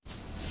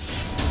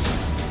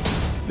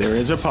There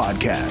is a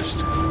podcast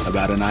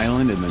about an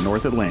island in the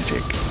North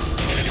Atlantic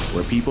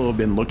where people have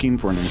been looking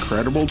for an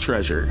incredible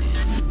treasure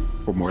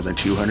for more than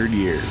 200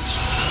 years.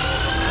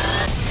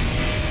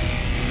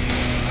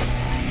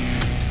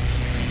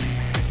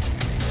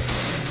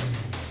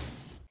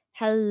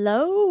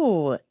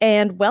 Hello,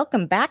 and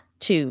welcome back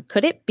to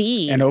Could It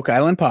Be? An Oak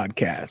Island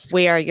podcast.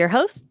 We are your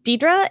hosts,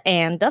 Deidre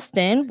and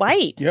Dustin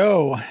White.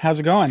 Yo, how's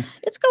it going?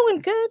 It's going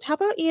good. How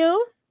about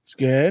you? It's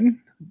good.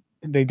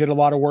 They did a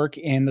lot of work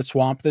in the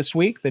swamp this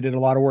week. They did a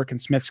lot of work in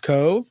Smith's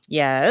Cove.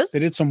 Yes. They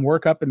did some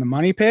work up in the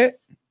Money Pit.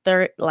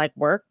 They're like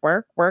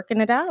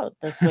working it out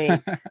this week.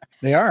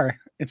 They are.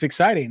 It's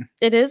exciting.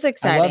 It is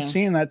exciting. I love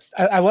seeing that.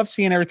 I love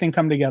seeing everything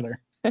come together.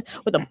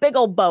 With a big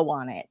old bow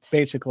on it.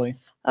 Basically.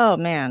 Oh,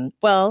 man.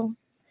 Well,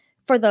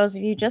 for those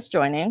of you just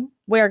joining,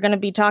 we are going to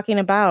be talking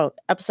about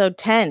episode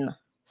 10,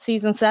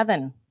 season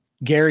 7.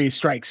 Gary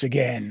strikes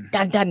again.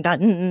 Dun, dun,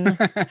 dun.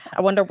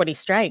 I wonder what he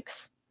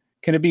strikes.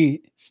 Can it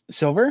be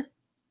silver?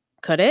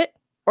 Could it?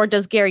 Or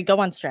does Gary go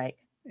on strike?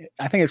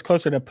 I think it's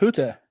closer to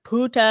Puta.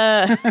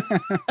 Puta.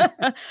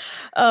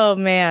 Oh,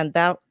 man.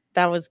 That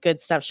was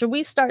good stuff. Should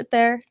we start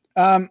there?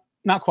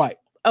 Not quite.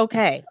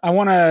 Okay. I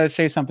want to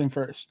say something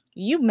first.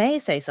 You may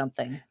say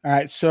something. All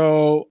right.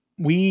 So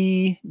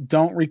we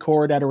don't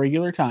record at a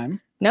regular time.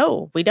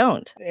 No, we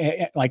don't.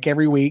 Like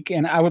every week.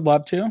 And I would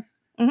love to.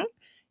 Mhm.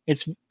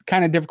 It's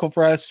kind of difficult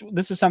for us.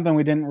 This is something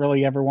we didn't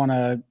really ever want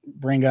to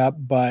bring up.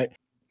 But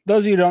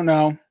those of you who don't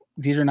know,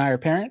 Deidre and I are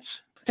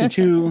parents to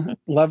two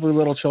lovely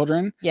little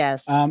children.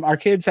 Yes. Our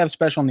kids have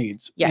special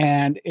needs. Yes.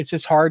 And it's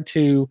just hard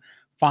to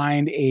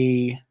find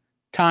a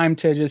time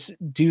to just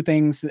do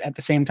things at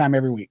the same time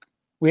every week.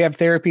 We have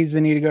therapies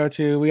they need to go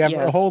to. We have a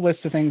Yes. whole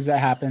list of things that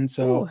happen.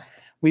 So Ooh.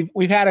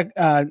 we've had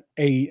a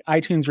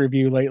iTunes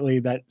review lately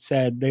that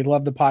said they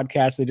love the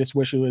podcast. They just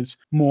wish it was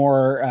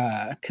more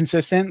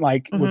consistent,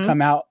 like would Mhm.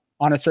 come out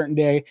on a certain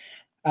day.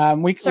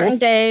 Certain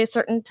day,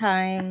 certain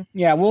time.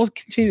 Yeah, we'll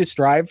continue to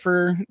strive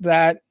for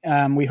that.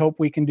 We hope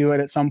we can do it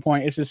at some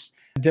point. It's just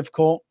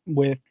difficult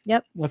with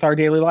our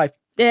daily life.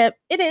 It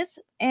is.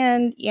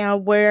 And, you know,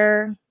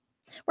 we're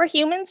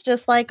humans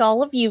just like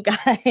all of you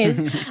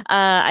guys.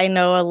 I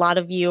know a lot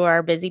of you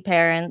are busy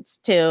parents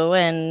too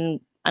and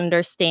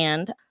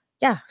understand.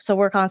 Yeah. So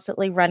we're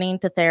constantly running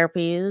to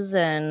therapies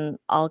and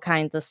all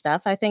kinds of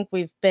stuff. I think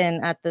we've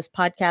been at this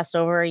podcast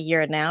over a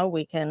year now.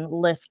 We can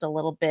lift a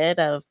little bit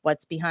of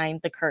what's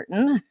behind the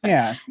curtain.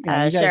 Yeah. You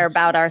guys- Share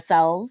about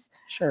ourselves.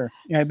 Sure.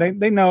 Yeah.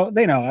 They know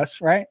us,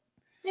 right?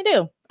 I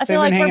do. I They've feel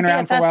like been we're hanging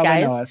around for a BFF while.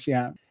 guys. They know us.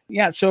 Yeah.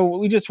 Yeah. So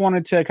we just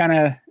wanted to kind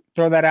of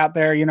throw that out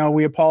there. You know,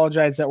 we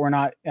apologize that we're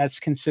not as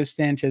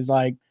consistent as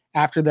like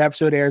after the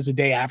episode airs, the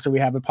day after we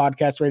have a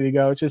podcast ready to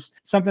go. It's just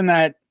something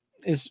that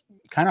is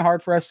kind of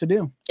hard for us to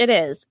do. It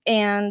is.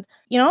 And,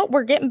 you know,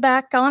 we're getting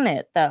back on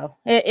it, though.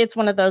 It's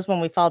one of those when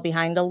we fall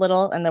behind a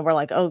little and then we're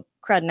like, oh,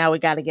 crud, now we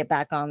got to get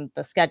back on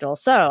the schedule.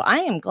 So I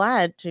am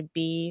glad to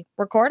be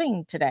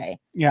recording today.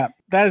 Yeah.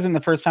 That isn't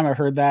the first time I've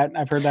heard that.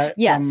 I've heard that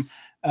Yes. from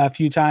a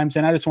few times,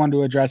 and I just wanted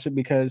to address it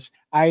because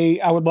I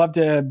would love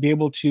to be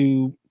able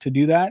to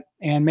do that,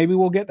 and maybe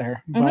we'll get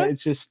there. Mhm. But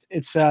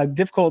it's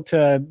difficult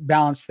to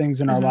balance things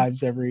in our Mhm.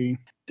 lives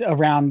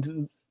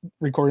around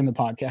recording the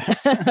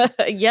podcast.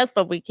 Yes,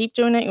 but we keep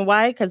doing it. And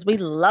why? Because we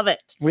love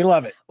it. We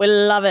love it. We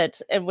love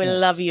it. And we Yes.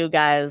 love you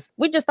guys.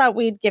 We just thought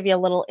we'd give you a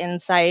little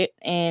insight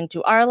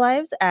into our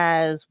lives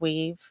as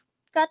we've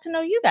got to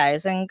know you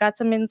guys and got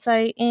some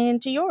insight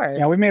into yours.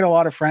 Yeah, we made a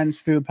lot of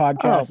friends through the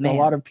podcast. man. A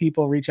lot of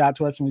people reach out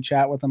to us, and we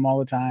chat with them all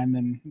the time,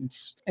 and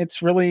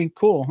it's really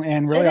cool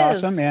and really It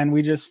awesome. is. And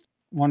we just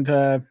want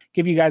to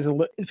give you guys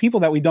people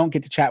that we don't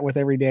get to chat with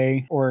every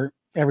day or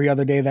every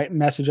other day that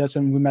message us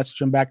and we message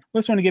them back. We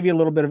just want to give you a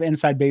little bit of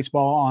inside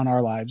baseball on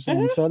our lives.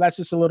 And so that's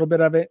just a little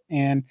bit of it.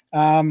 And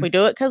we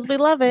do it because we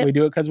love it. we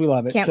do it because we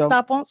love it. Can't So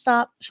stop, won't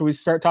stop. should we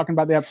start talking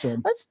about the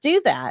episode? Let's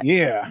do that.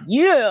 Yeah.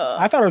 Yeah.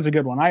 I thought it was a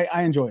good one. I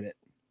enjoyed it.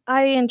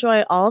 I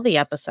enjoy all the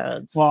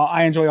episodes. Well,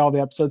 I enjoy all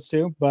the episodes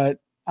too, but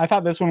I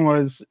thought this one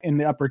was in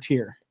the upper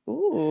tier.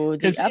 Ooh,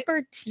 'Cause the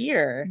upper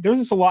tier. There's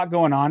just a lot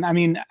going on. I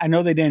mean, I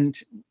know they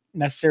didn't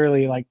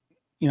necessarily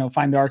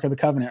find the Ark of the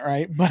Covenant,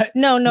 right? But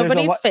No, there's a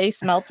nobody's lot-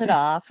 face melted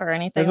off or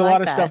anything there's a like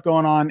lot of that. stuff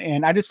going on,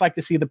 and I just like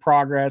to see the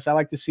progress. I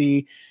like to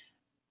see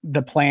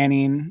the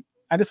planning.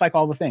 I just like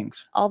all the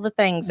things. All the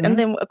things. Mhm. And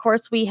then, of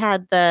course, we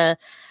had the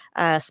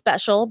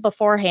special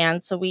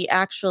beforehand. So we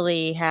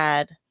actually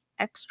had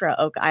extra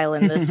Oak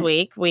Island this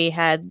week. We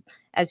had,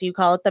 as you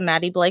call it, the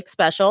Maddie Blake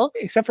special.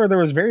 Except for there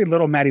was very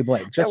little Maddie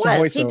Blake, just There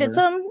some was. voiceover. He did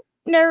some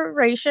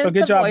narration, So good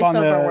some job on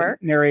voiceover the work.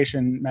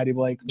 narration, Maddie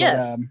Blake. But,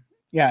 Yes.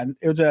 yeah,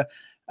 it was a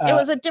It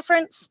was a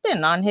different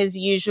spin on his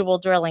usual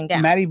drilling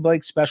down. Maddie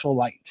Blake special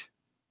light.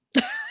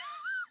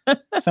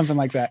 Something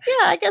like that.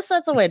 Yeah, I guess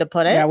that's a way to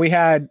put it. Yeah, we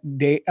had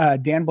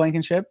Dan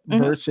Blankenship Mhm.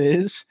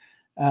 versus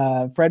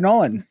Fred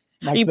Nolan.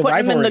 Like You the put him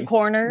in the rivalry.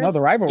 corners. No,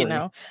 the rivalry. You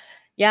know.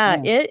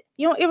 Yeah, Yeah.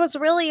 it was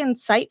really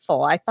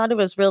insightful. I thought it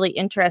was really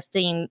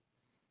interesting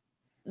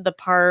the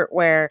part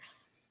where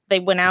they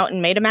went out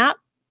and made a map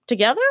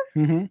together.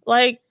 Mhm.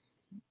 Like,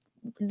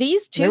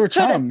 these They two were could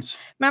chums.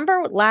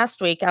 remember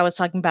last week I was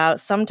talking about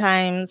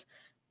sometimes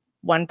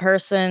one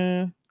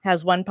person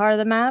has one part of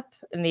the map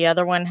and the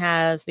other one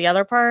has the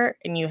other part,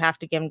 and you have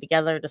to get them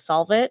together to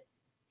solve it.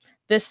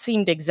 This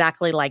seemed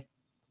exactly like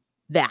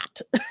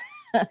that.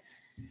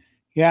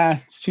 Yeah,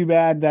 it's too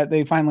bad that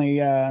they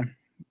finally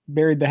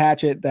buried the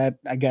hatchet that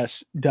I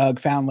guess Doug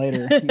found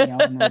later,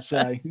 and was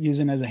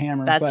using as a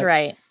hammer. That's But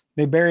right.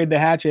 they buried the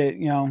hatchet,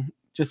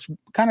 just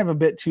kind of a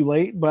bit too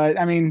late. But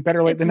I mean,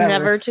 better late It's than never.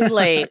 never too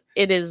late.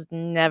 It is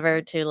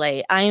never too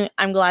late.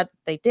 I'm glad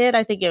that they did.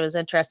 I think it was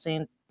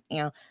interesting,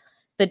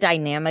 the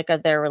dynamic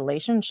of their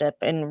relationship,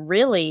 and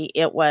really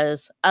it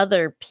was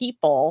other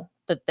people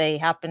that they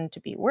happened to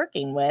be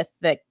working with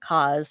that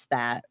caused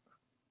that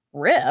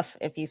riff,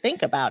 if you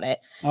think about it.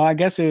 Oh, I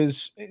guess it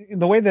was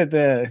the way that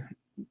the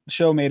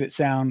show made it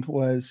sound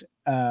was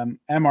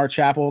M.R.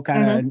 Chappell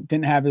kind of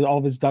didn't have all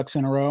of his ducks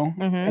in a row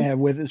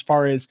with as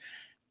far as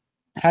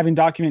having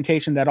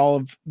documentation that all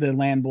of the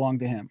land belonged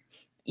to him.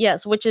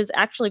 Yes, which is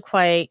actually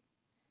quite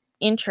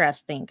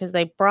interesting because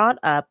they brought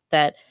up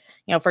that,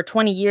 for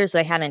 20 years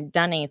they hadn't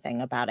done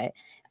anything about it.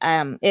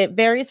 It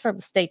varies from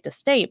state to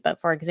state, but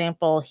for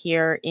example,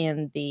 here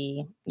in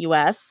the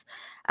US,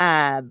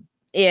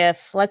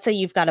 if let's say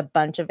you've got a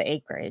bunch of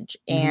acreage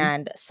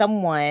and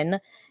someone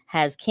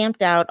has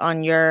camped out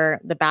on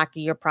the back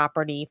of your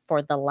property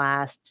for the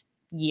last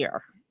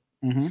year,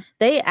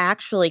 they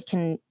actually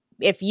can,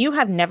 if you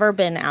have never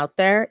been out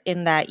there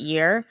in that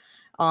year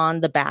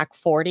on the back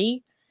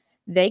 40,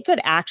 they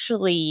could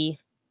actually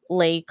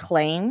lay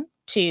claim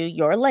to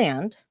your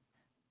land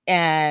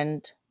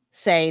and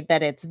say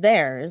that it's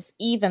theirs,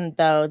 even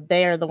though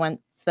they are the ones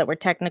that were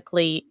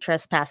technically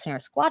trespassing or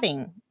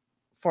squatting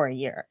for a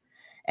year.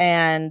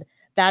 And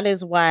that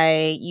is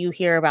why you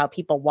hear about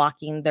people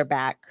walking their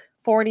back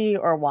 40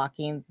 or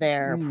walking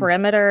their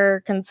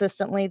perimeter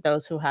consistently,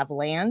 those who have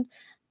land,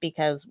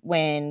 because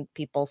when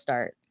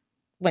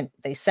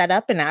they set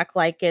up and act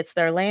like it's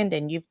their land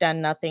and you've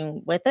done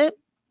nothing with it,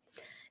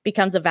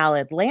 becomes a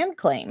valid land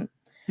claim.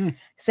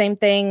 Same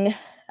thing.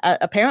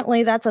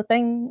 Apparently that's a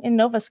thing in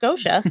Nova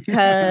Scotia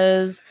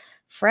because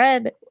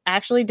Fred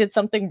actually did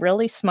something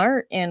really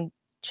smart and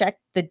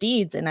checked the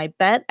deeds. And I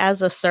bet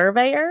as a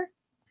surveyor,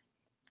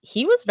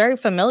 he was very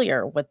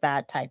familiar with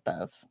that type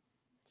of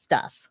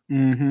stuff.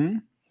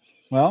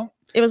 Well,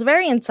 it was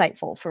very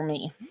insightful for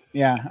me.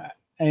 Yeah.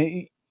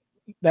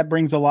 That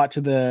brings a lot to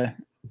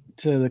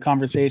the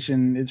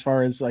conversation as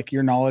far as like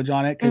your knowledge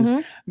on it.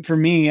 Cause for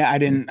me,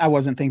 I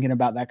wasn't thinking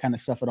about that kind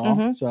of stuff at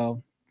all.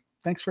 So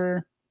thanks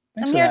for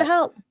I'm here to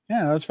help.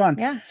 Yeah, that was fun.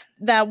 Yes.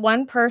 That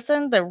one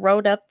person that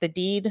wrote up the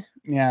deed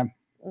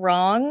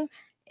wrong.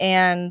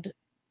 And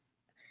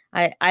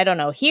I don't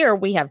know. Here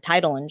we have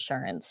title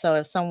insurance. So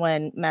if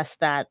someone messed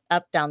that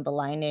up down the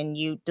line and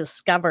you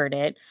discovered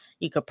it,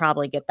 you could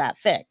probably get that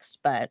fixed.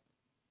 But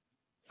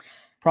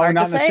probably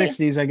not in the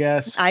 60s, I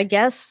guess. I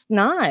guess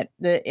not.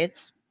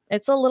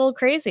 It's a little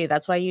crazy.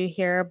 That's why you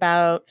hear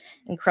about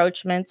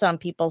encroachments on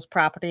people's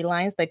property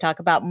lines. They talk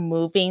about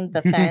moving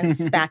the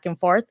fence back and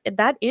forth.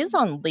 That is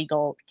on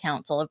legal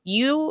counsel. If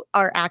you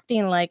are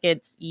acting like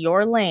it's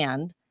your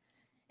land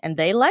and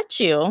they let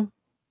you.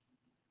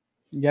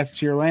 Yes,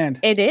 it's your land.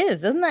 It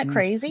is. Isn't that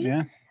crazy?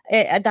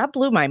 Yeah. That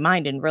blew my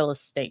mind in real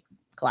estate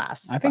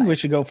class. I think we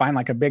should go find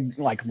like a big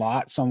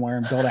lot somewhere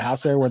and build a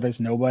house there where there's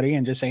nobody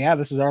and just say, yeah,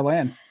 this is our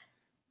land.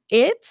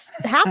 It's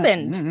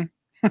happened.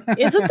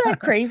 Isn't that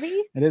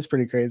crazy? It is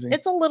pretty crazy.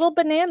 It's a little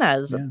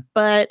bananas.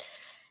 Yeah.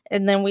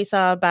 And then we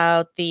saw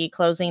about the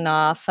closing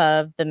off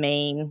of the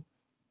main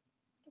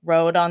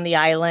road on the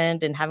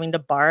island and having to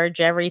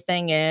barge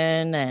everything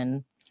in.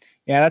 And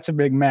yeah, that's a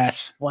big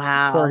mess.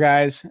 Wow. Poor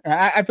guys.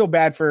 I feel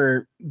bad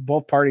for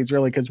both parties,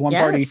 really, because one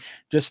party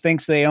just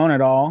thinks they own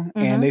it all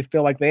and they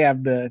feel like they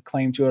have the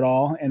claim to it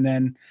all. And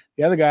then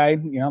the other guy,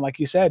 like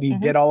you said, he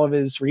did all of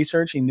his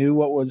research. He knew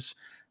what was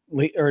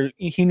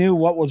he knew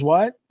what was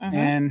what.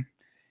 And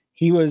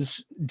he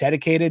was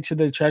dedicated to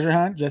the treasure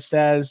hunt just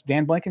as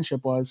Dan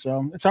Blankenship was.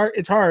 So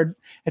it's hard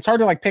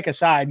to like pick a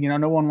side,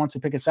 no one wants to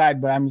pick a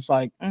side, but I'm just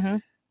like,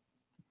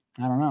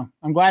 I don't know.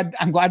 I'm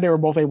glad they were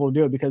both able to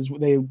do it because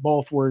they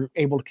both were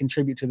able to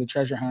contribute to the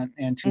treasure hunt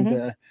and to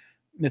the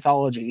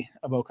mythology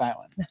of Oak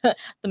Island.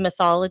 The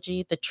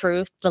mythology, the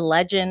truth, the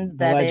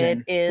legend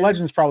it is.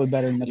 Legend's probably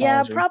better than mythology.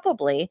 Yeah,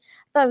 probably. I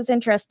thought it was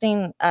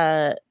interesting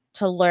to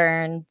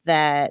learn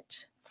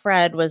that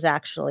Fred was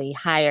actually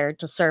hired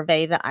to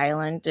survey the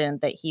island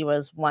and that he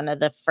was one of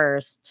the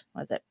first,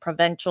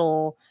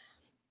 provincial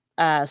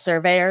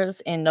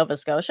surveyors in Nova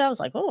Scotia. I was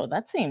like, oh,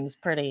 that's a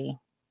pretty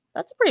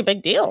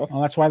big deal.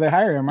 Well, that's why they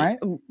hire him, right?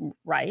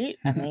 Right.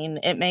 I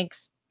mean, it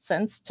makes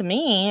sense to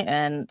me.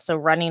 And so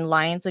running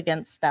lines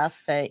against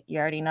stuff that you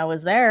already know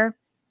is there.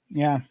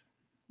 Yeah.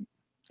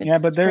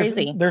 But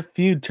their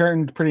feud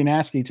turned pretty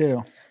nasty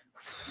too.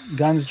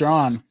 Guns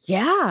drawn.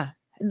 Yeah.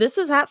 This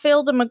is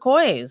Hatfield and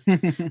McCoy's,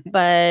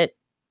 but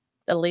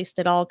at least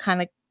it all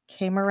kind of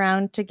came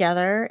around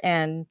together.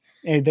 And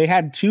hey, they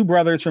had two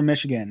brothers from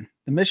Michigan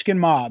The Michigan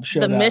mob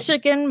showed The up.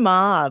 Michigan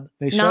mob.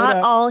 They showed Not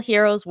up. all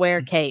heroes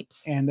wear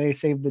capes. And they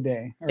saved the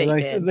day. Or They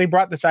did. they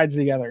brought the sides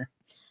together.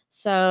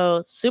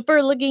 So Super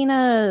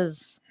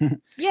Laginas.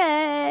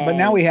 Yay. But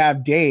now we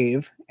have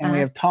Dave and we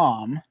Uh-huh. have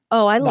Tom,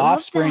 Oh, I the love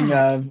offspring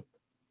that. of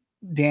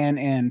Dan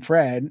and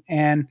Fred,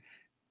 and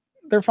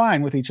they're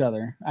fine with each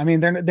other. I mean,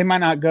 they might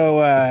not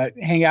go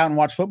hang out and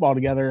watch football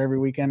together every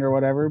weekend or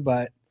whatever,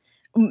 but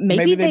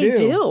Maybe they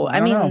do. I I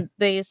don't mean, know.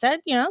 they said,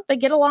 they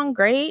get along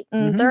great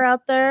and Mhm. they're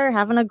out there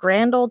having a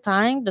grand old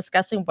time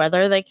discussing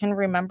whether they can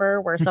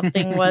remember where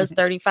something was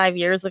 35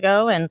 years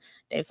ago. And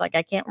Dave's like,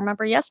 I can't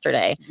remember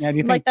yesterday. Yeah, do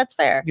you I'm think like, that's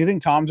fair. do you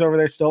think Tom's over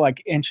there still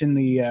like inching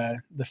the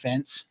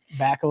fence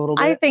back a little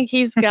bit? I think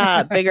he's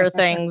got bigger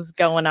things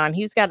going on.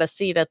 He's got a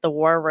seat at the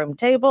war room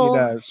table. He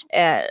does.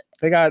 Uh,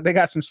 They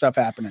got some stuff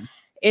happening.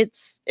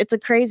 it's a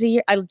crazy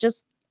year.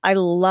 I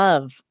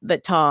love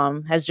that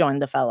Tom has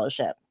joined the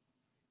fellowship.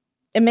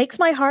 It makes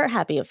my heart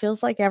happy. It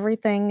feels like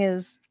everything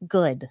is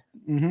good.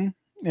 Mm-hmm.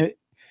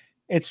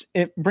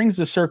 It brings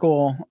the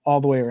circle all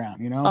the way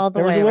around. All the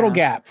there was way a little around.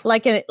 gap.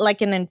 Like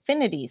an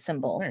infinity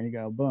symbol. There you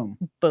go. Boom.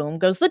 Boom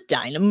goes the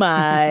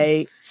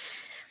dynamite.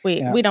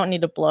 We don't need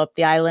to blow up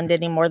the island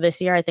anymore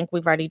this year. I think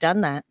we've already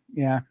done that.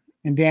 Yeah.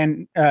 And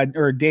Dan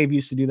or Dave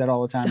used to do that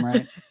all the time,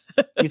 right?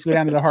 He used to go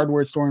down to the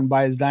hardware store and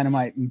buy his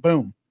dynamite, and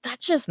boom.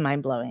 That's just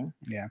mind blowing.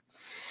 Yeah.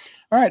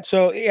 All right.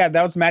 So yeah,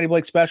 that was Maddie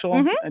Blake special.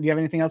 Mhm. Do you have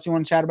anything else you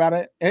want to chat about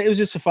it? It was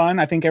just fun.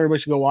 I think everybody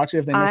should go watch it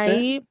if they missed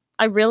it.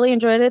 I really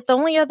enjoyed it. The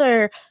only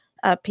other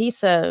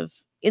piece of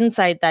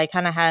insight that I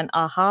kind of had an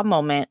aha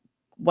moment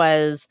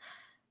was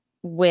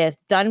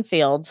with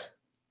Dunfield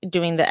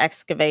doing the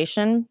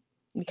excavation,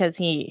 because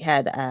he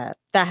had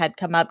that had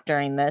come up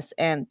during this,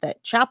 and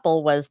that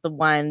Chapel was the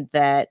one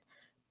that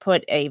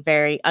put a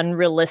very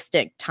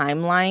unrealistic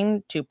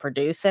timeline to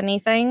produce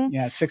anything.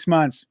 Yeah, 6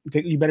 months.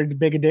 You better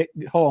dig a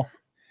hole.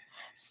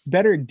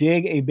 Better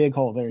dig a big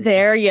hole.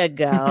 There you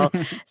go.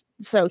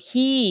 So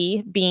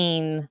he,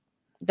 being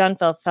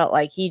Dunfield, felt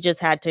like he just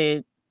had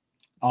to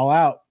all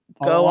out.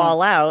 Go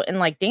all out. And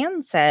like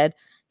Dan said,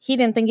 he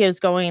didn't think he was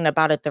going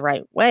about it the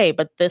right way,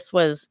 but this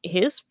was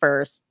his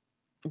first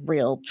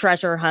real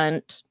treasure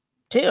hunt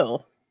too.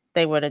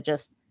 They would have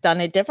just done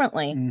it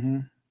differently. Mm-hmm.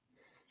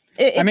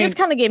 It just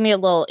kind of gave me a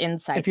little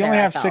insight. If you only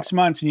have 6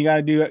 months and you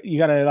got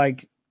to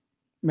like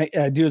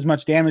do as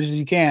much damage as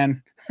you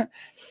can,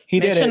 he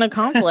did it. Mission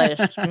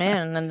accomplished,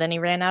 man. And then he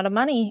ran out of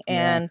money.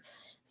 And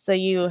so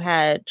you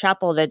had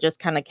Chapel that just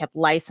kind of kept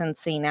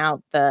licensing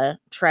out the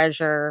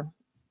treasure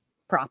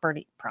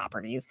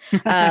properties,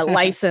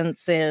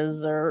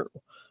 licenses or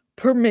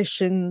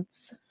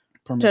permissions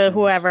to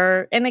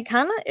whoever. And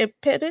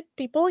it pitted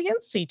people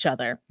against each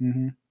other.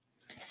 Mm-hmm.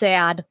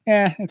 Sad.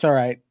 Yeah, it's all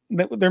right.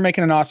 They're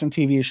making an awesome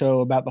TV show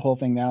about the whole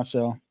thing now.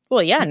 So,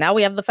 well, yeah, now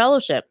we have the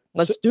fellowship.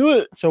 Let's do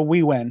it. So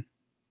we win.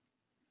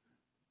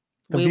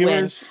 We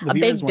win. A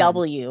big win.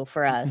 W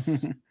for us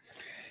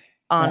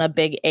on a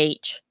big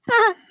H.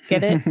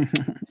 Get it?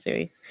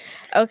 See.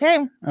 Okay.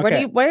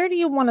 Where do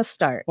you want to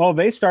start? Well,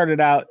 they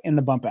started out in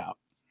the bump out.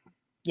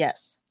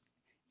 Yes.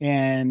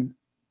 And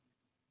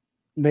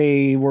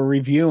they were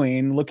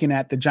looking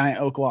at the giant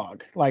oak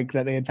log like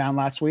that they had found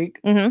last week.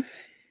 Mm-hmm.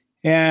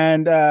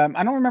 And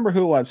I don't remember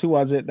who it was. Who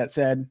was it that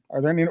said,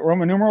 are there any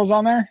Roman numerals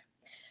on there?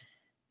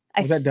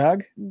 Was that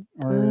Doug?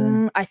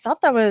 Or I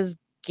thought that was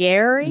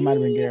Gary. It might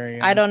have been Gary.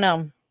 Yeah. I don't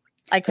know.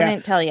 I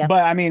couldn't tell you.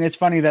 But I mean, it's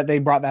funny that they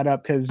brought that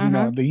up because,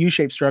 the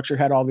U-shaped structure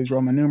had all these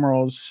Roman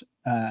numerals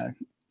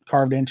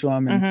carved into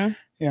them. And,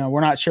 we're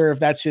not sure if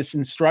that's just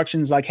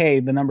instructions like, hey,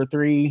 the number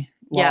 3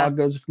 log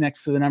goes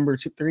next to the number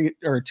 2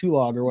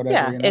 log or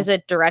whatever. Yeah. Is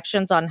it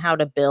directions on how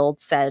to build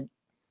said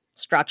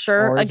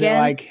structure or is again?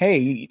 it like,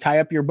 hey, tie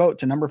up your boat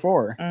to number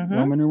 4,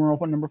 Roman numeral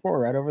number 4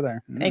 right over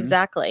there.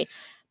 Exactly.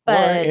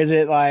 But or is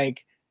it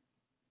like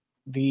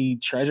the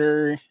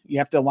treasure, you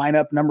have to line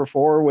up number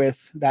 4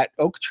 with that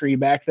oak tree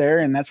back there,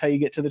 and that's how you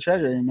get to the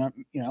treasure?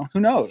 Who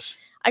knows?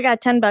 I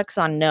got $10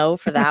 on no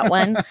for that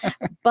one,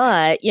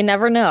 but you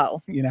never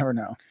know. You never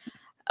know.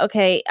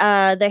 Okay,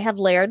 they have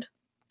Laird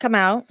come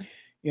out.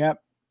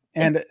 Yep.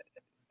 And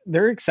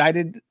they're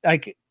excited.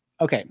 Like,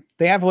 okay,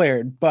 they have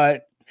Laird,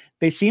 but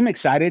they seem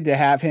excited to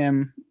have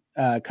him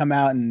come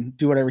out and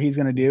do whatever he's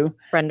going to do.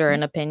 Render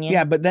an opinion.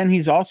 Yeah, but then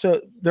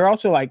they're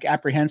also like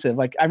apprehensive.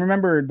 Like, I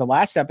remember the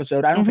last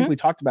episode, I don't think we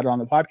talked about it on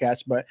the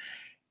podcast, but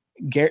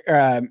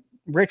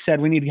Rick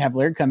said we need to have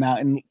Laird come out,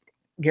 and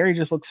Gary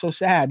just looked so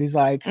sad. He's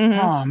like,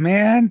 oh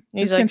man,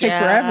 it's going to take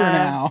forever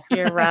now.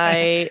 You're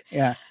right.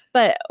 Yeah.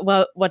 But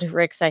what did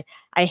Rick say?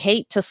 I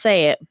hate to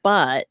say it,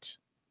 but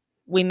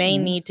we may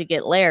need to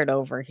get Laird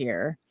over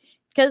here,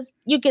 because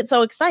you get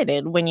so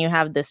excited when you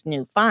have this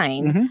new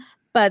find.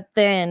 But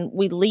then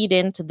we lead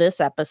into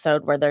this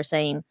episode where they're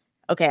saying,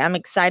 okay, I'm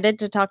excited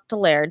to talk to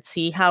Laird,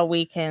 see how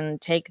we can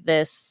take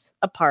this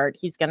apart.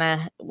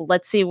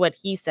 Let's see what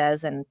he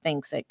says and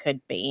thinks it could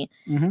be.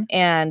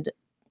 And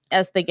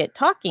as they get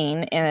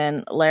talking,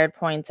 and Laird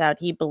points out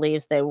he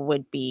believes they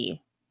would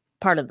be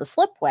part of the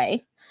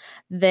slipway,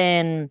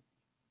 then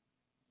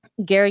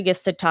Gary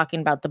gets to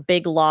talking about the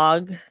big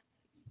log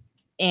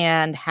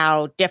and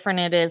how different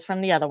it is from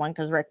the other one,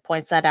 because Rick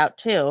points that out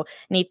too.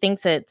 And he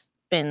thinks it's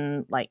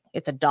been like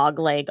it's a dog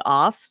leg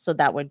off. So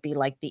that would be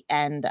like the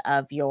end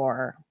of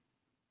your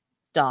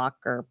dock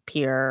or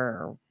pier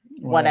or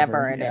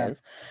whatever it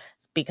is,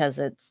 because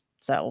it's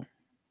so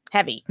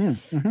heavy.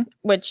 Mm-hmm.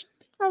 Which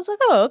I was like,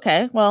 oh,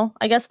 okay. Well,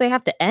 I guess they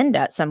have to end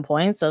at some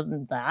point. So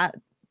that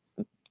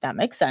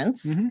makes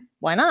sense. Mm-hmm.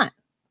 Why not?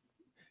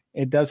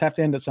 It does have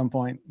to end at some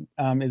point.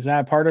 Is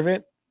that part of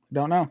it?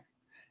 Don't know.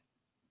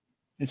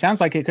 It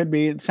sounds like it could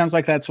be. It sounds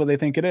like that's what they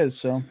think it is.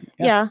 So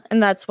yeah,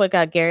 and that's what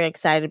got Gary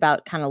excited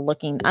about kind of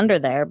looking under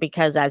there,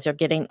 because as you're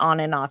getting on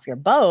and off your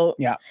boat,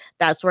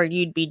 that's where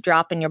you'd be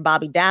dropping your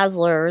Bobby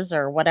Dazzlers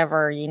or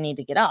whatever you need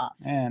to get off.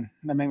 Man,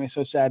 that made me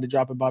so sad to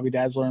drop a Bobby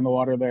Dazzler in the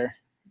water there.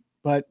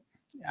 But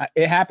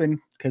it happened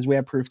because we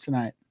have proof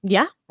tonight.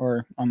 Yeah.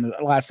 Or on the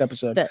last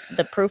episode.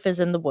 The proof is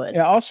in the wood.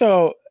 Yeah.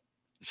 Also,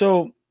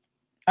 so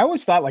I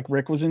always thought like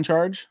Rick was in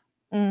charge.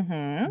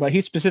 Mm-hmm. But he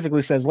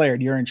specifically says,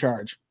 Laird, you're in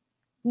charge.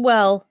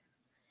 Well,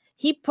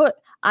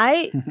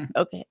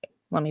 okay,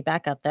 let me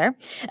back up there.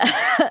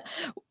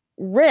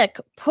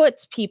 Rick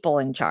puts people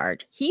in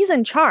charge. He's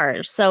in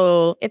charge.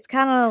 So it's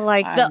kind of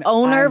like the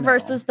owner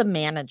versus the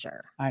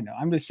manager. I know.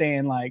 I'm just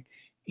saying, like,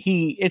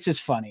 it's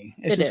just funny.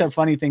 It's just a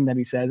funny thing that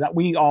he says.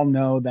 We all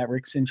know that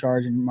Rick's in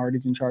charge and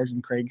Marty's in charge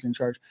and Craig's in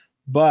charge,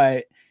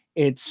 but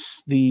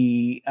it's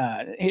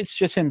it's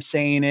just him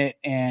saying it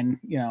and,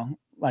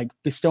 like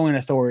bestowing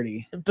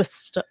authority.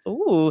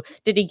 Ooh,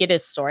 did he get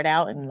his sword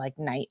out and like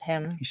knight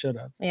him? He should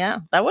have. Yeah,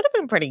 that would have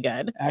been pretty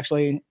good.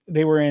 Actually,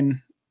 they were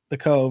in the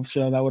cove,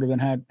 so that would have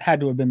been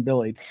had to have been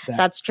Billy.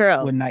 That's true.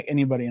 Wouldn't knight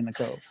anybody in the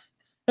cove.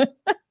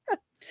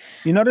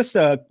 You noticed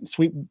the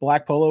sweet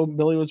black polo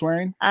Billy was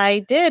wearing?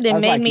 I did.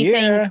 It made me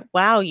think,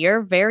 wow,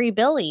 you're very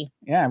Billy.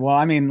 Yeah, well,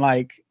 I mean,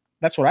 like,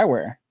 that's what I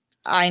wear.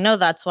 I know,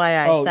 that's why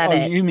I said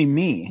it. You mean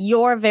me?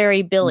 You're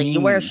very Billy.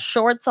 You wear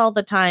shorts all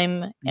the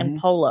time and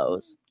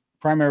polos.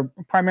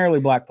 Primarily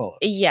black polos.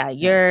 Yeah,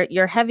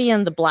 you're heavy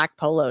in the black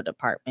polo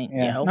department.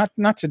 Yeah,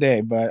 not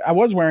today, but I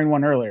was wearing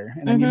one earlier,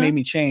 and then you made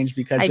me change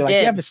because you're like,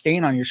 you have a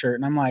stain on your shirt,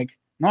 and I'm like,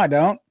 no, I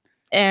don't.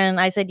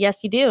 And I said,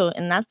 yes, you do,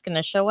 and that's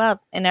gonna show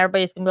up, and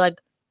everybody's gonna be like,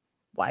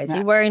 why is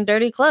he wearing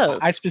dirty clothes?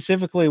 I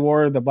specifically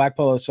wore the black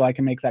polo so I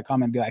can make that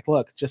comment and be like,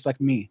 look, just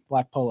like me,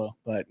 black polo,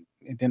 but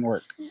it didn't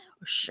work.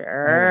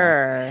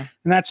 Sure.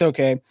 And that's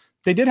okay.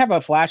 They did have a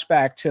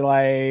flashback to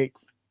like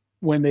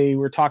when they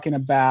were talking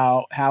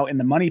about how in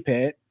the money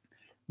pit,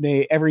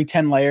 every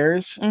 10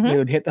 layers, they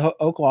would hit the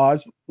oak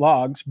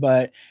logs,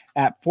 but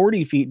at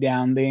 40 feet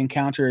down, they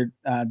encountered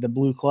the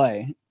blue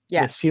clay, the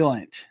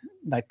sealant,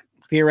 like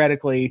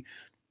theoretically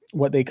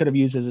what they could have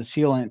used as a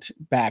sealant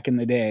back in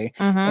the day.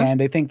 And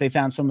they think they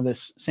found some of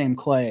this same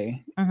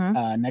clay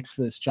next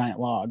to this giant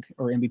log,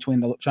 or in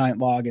between the giant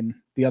log and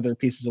the other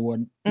pieces of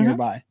wood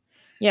nearby.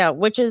 Yeah,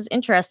 which is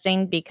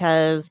interesting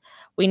because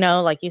we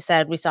know, like you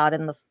said, we saw it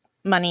in the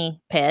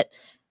money pit.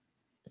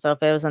 So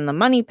if it was in the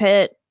money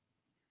pit,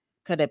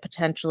 could it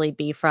potentially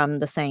be from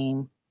the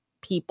same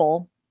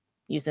people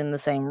using the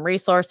same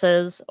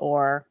resources?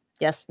 Or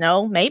yes,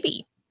 no,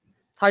 maybe.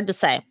 It's hard to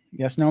say.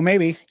 Yes, no,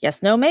 maybe.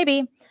 Yes, no,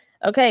 maybe.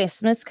 Okay,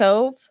 Smith's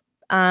Cove,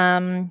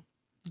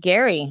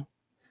 Gary.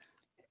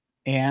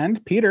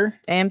 And Peter.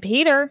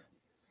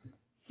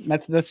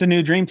 That's a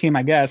new dream team,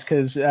 I guess,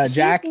 because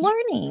Jack. He's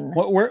learning.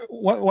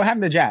 What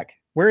happened to Jack?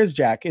 Where is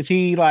Jack? Is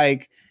he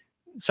like,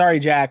 sorry,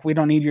 Jack, we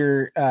don't need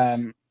your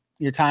time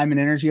and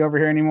energy over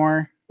here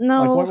anymore?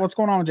 No. Like, what's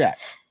going on with Jack?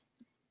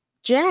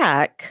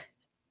 Jack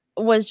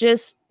was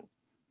just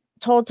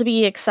told to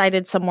be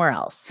excited somewhere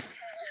else.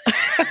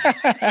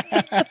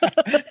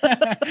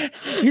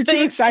 You're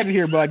too excited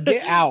here, bud.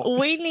 Get out.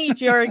 We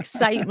need your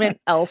excitement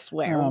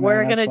elsewhere.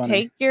 We're going to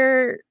take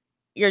your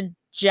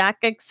Jack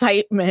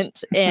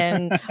excitement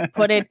and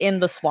put it in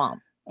the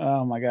swamp.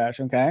 Oh my gosh.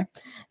 Okay.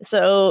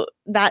 So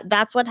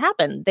that's what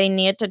happened. They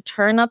needed to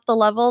turn up the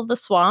level of the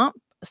swamp.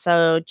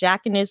 So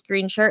Jack and his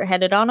green shirt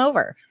headed on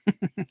over.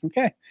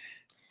 Okay.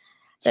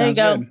 There you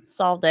go. Good.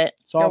 Solved it.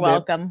 You're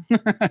welcome.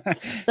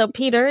 So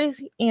Peter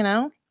is,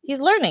 he's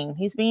learning.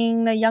 He's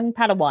being a young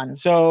Padawan.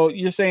 So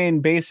you're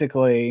saying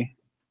basically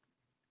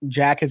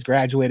Jack has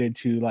graduated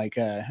to like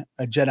a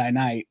Jedi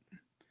Knight.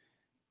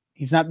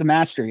 He's not the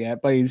master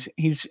yet, but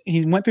he's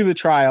went through the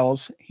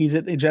trials. He's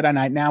at the Jedi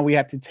Knight. Now we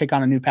have to take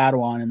on a new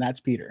Padawan, and that's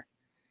Peter.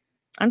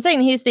 I'm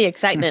saying he's the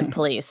excitement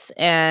police,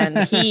 and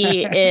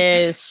he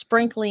is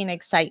sprinkling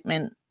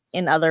excitement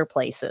in other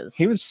places.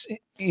 He was,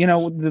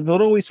 the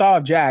little we saw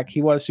of Jack,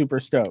 he was super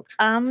stoked.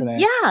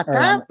 Today,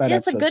 that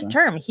is a good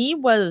term. He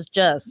was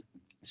just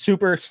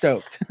super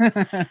stoked.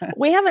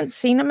 We haven't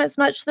seen him as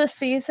much this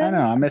season. I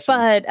know, I miss him.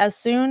 But as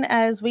soon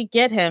as we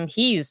get him,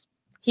 he's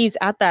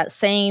at that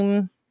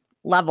same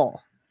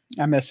level.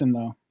 I miss him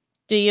though.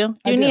 Do you?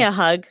 Do you need a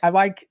hug?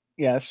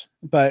 Yes,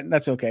 but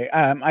that's okay.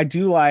 I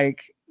do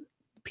like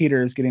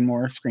Peter's getting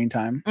more screen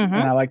time, and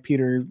I like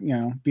Peter,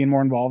 being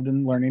more involved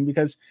in learning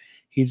because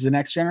he's the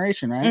next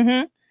generation,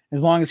 right?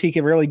 As long as he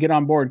can really get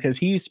on board, because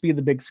he used to be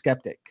the big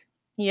skeptic.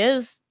 He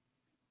is.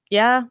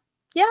 Yeah,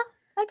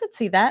 I I could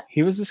see that.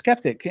 He was a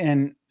skeptic,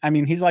 and I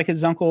mean, he's like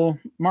his uncle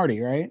Marty,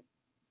 right?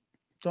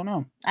 Don't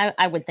know.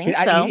 I would think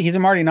so. He's a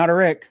Marty, not a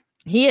Rick.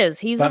 He is.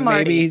 He's But a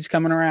Marty. maybe he's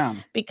coming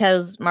around.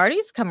 Because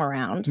Marty's come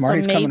around.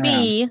 Marty's so coming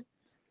maybe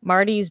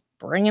Marty's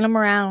bringing him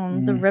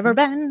around the river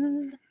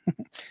bend.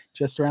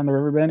 Just around the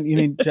river bend? You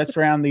mean just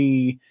around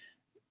the...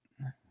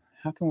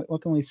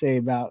 What can we say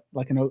about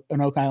like an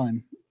Oak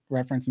Island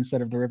reference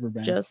instead of the river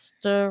bend? Just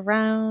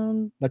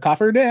around the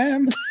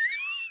cofferdam.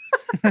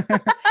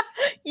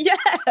 Yeah.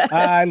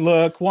 I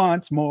look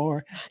once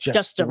more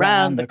just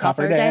around the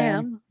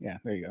cofferdam. Yeah,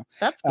 there you go.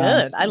 That's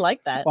good. I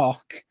like that.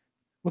 Well,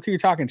 look who you're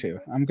talking to.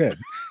 I'm good.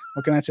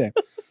 What can I say?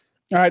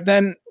 All right,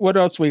 then what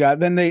else we got?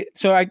 Then they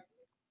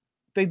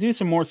do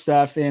some more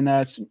stuff in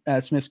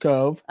Smith's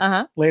Cove.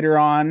 Later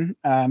on,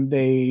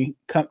 they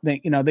go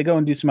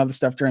and do some other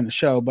stuff during the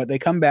show, but they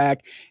come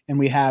back and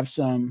we have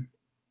some,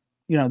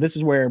 this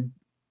is where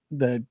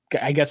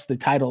I guess the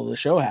title of the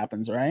show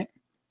happens, right?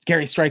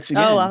 Gary strikes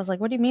again. Oh, I was like,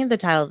 what do you mean the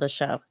title of the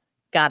show?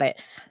 Got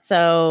it.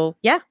 So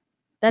yeah,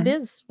 that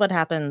is what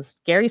happens.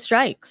 Gary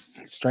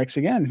strikes. Strikes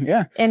again,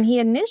 yeah. And he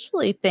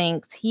initially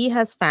thinks he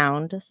has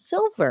found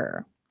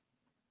silver.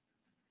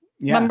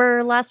 Yeah.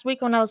 Remember last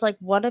week when I was like,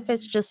 what if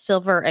it's just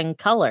silver and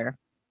color?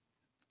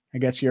 I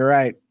guess you're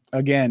right.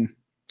 Again.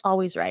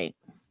 Always right.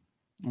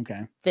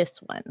 Okay. This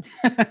one.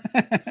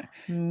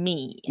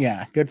 Me.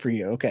 Yeah, good for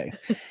you. Okay.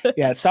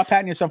 Yeah, stop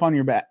patting yourself on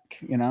your back,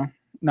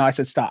 No, I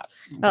said stop.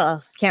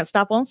 Can't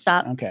stop, won't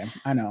stop. Okay,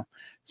 I know.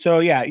 So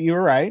yeah, you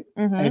were right.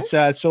 It's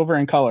silver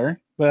in color,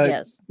 but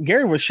yes.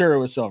 Gary was sure it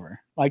was silver.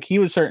 Like he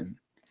was certain.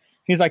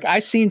 He's like,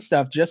 I've seen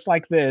stuff just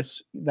like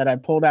this that I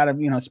pulled out of,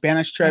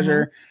 Spanish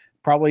treasure,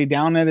 probably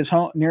down at his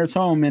home, near his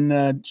home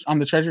on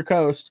the Treasure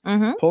Coast.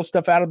 Pull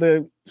stuff out of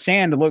the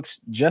sand that looks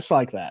just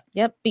like that.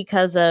 Yep,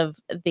 because of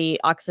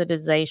the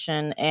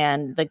oxidization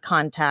and the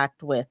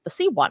contact with the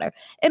seawater.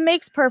 It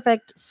makes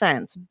perfect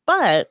sense.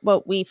 But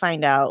what we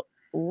find out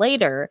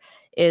later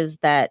is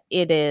that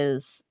it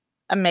is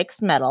a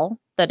mixed metal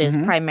that is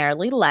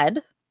primarily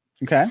lead.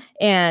 Okay.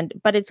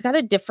 But it's got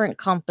a different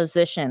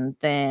composition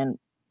than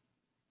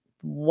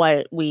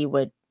what we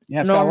would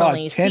it's normally got a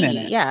lot of tin see. in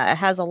it. Yeah, it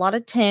has a lot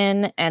of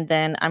tin, and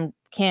then I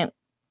can't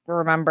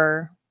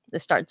remember. It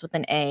starts with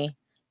an A.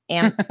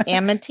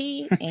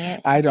 Amity.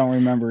 I don't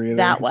remember either.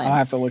 That one. I'll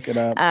have to look it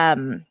up.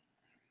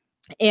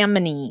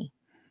 Amity.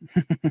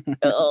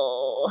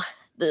 Oh,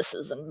 this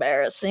is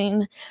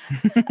embarrassing.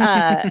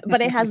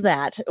 But it has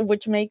that,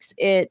 which makes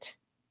it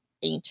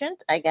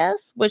ancient, I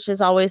guess, which is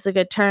always a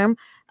good term.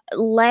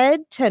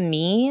 Lead to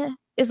me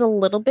is a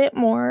little bit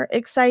more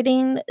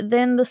exciting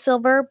than the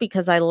silver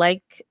because I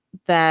like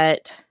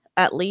that,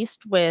 at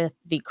least with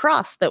the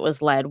cross that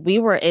was lead, we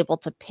were able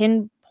to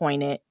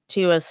pinpoint it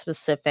to a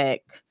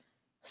specific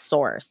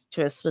source,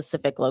 to a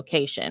specific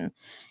location.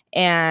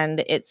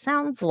 And it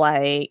sounds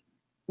like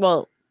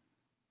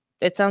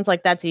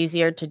that's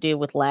easier to do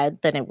with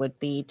lead than it would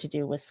be to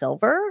do with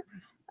silver,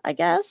 I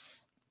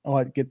guess.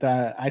 Oh, get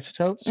the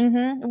isotopes?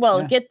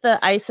 Well, get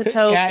the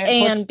isotopes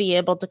and be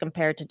able to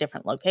compare to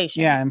different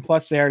locations. Yeah, and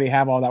plus they already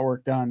have all that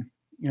work done.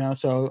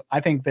 So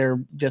I think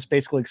they're just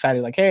basically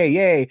excited, like, hey,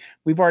 yay,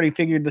 we've already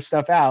figured this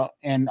stuff out.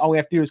 And all we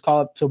have to do is call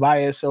up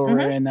Tobias over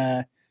in,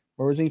 where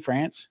was he?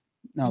 France?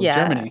 No,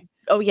 Germany.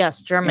 Oh,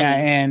 yes, Germany. Yeah,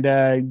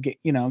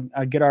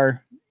 and, get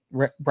our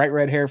bright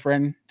red hair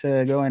friend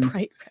to go and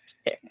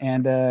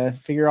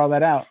figure all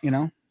that out,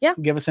 Yeah.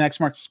 Give us an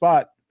X marks the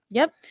spot.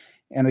 Yep.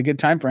 And a good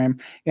time frame.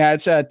 Yeah,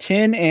 it's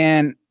tin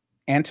and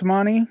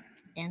antimony.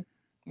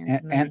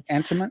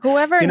 Antimony.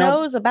 Whoever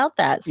knows about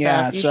that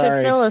stuff, you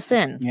should fill us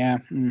in. Yeah.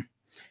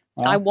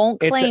 Well, I won't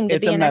claim to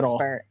be an metal.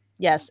 expert.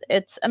 Yes,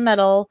 it's a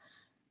metal,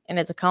 and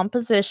it's a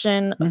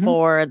composition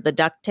for the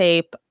duct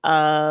tape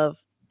of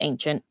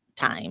ancient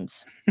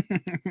times.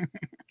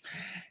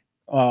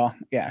 Well,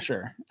 yeah,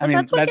 sure. I mean,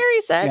 that's what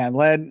Gary said. Yeah,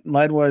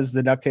 lead was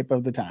the duct tape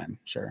of the time.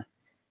 Sure.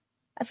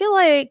 I feel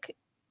like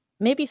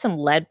maybe some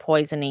lead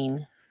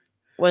poisoning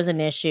was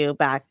an issue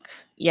back.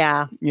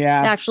 Yeah.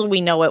 Actually,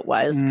 we know it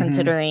was,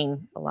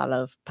 considering a lot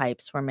of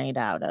pipes were made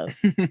out of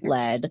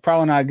lead.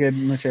 Probably not a good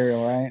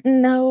material, right?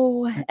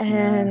 No.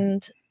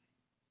 And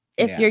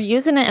if you're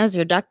using it as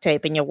your duct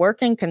tape and you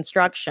work in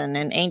construction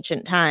in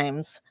ancient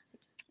times.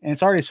 And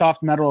it's already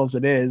soft metal as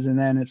it is, and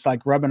then it's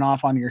like rubbing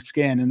off on your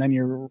skin, and then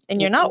you're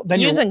not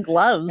using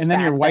gloves, and then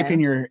you're wiping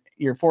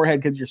your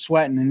forehead because you're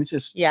sweating, and it's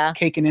just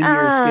caking into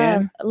your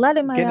skin. Lead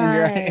in my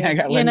eye. I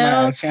got lead in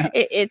my eyes. Yeah.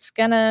 It's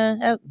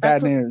gonna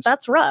bad news.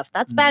 That's rough.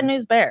 That's bad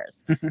news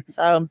bears.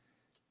 So,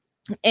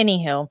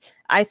 anywho,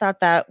 I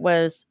thought that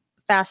was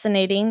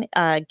fascinating.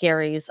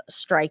 Gary's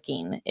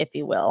striking, if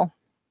you will.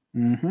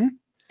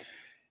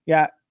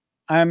 Yeah,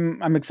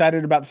 I'm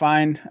excited about the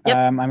find. Yep.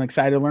 I'm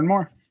excited to learn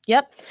more.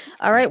 Yep.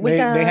 All right.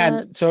 They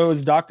had, so it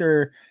was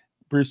Dr.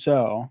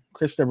 Krista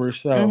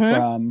Brousseau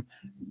from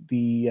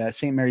the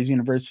St. Mary's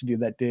University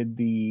that did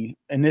the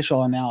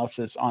initial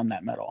analysis on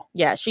that metal.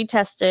 Yeah, she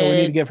tested. So we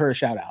need to give her a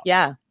shout out.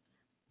 Yeah.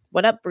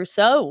 What up,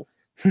 Brousseau?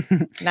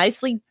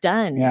 Nicely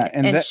done. Yeah,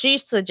 and she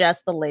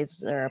suggests the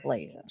laser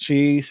ablation.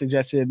 She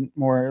suggested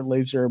more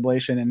laser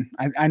ablation,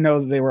 and I know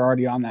that they were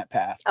already on that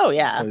path. Oh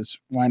yeah, because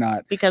why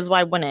not? Because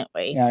why wouldn't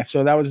we? Yeah,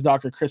 so that was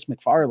Dr. Chris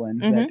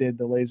McFarland that did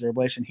the laser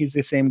ablation. He's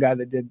the same guy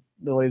that did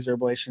the laser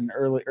ablation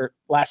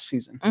last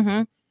season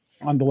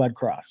on the lead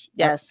cross.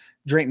 Yes,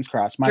 Drayton's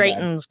cross.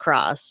 Drayton's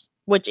cross,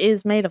 which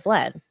is made of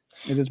lead.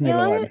 It is made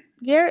of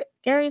lead.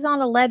 Gary's on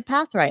a lead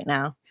path right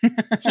now.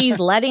 He's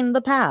letting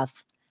the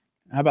path.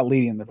 How about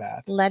leading the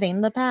path?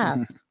 Letting the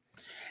path.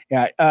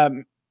 Yeah.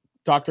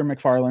 Dr.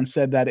 McFarland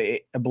said that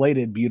it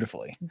ablated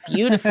beautifully.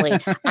 Beautifully.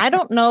 I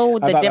don't know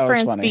the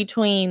difference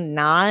between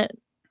not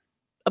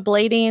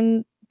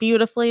ablating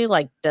beautifully.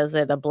 Like, does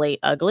it ablate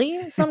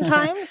ugly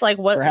sometimes? Like,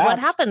 what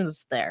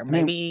happens there?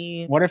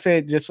 Maybe. What if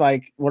it just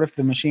what if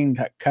the machine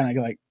kind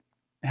of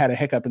had a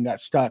hiccup and got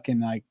stuck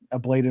and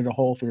ablated a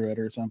hole through it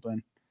or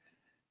something?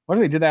 What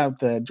if they did that with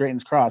the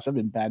Drayton's cross?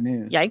 That'd be bad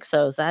news.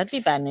 Yikes! That'd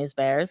be bad news,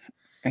 Bears.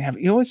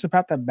 You're always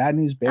about the bad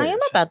news bears. I am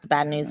about the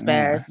bad news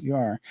bears. You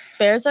are.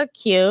 Bears are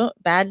cute.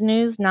 Bad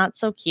news, not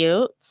so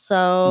cute.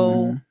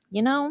 So,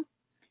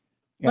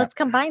 let's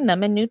combine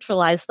them and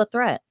neutralize the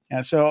threat. Yeah.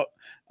 So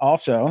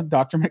also,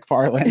 Dr.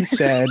 McFarland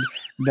said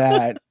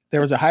that there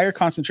was a higher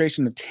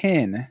concentration of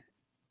tin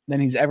than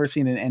he's ever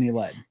seen in any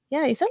lead.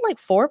 Yeah, he said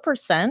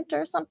 4%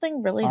 or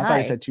something really high. I thought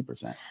he said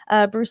 2%.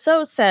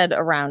 Brousseau said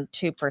around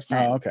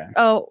 2%. Oh, okay.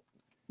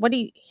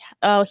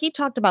 He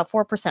talked about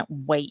 4%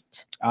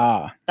 weight.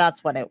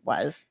 That's what it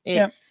was.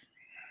 Yeah,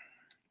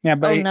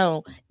 but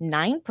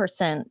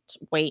 9%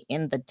 weight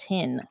in the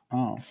tin.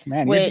 Oh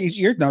man,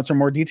 your notes are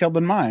more detailed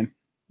than mine.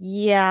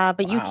 Yeah,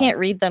 but you can't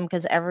read them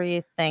because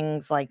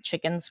everything's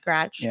chicken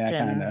scratched. Yeah,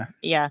 kind of.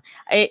 Yeah,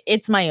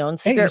 it's my own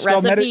secret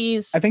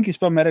recipes. I think you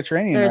spelled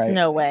Mediterranean. There's right.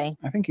 no way.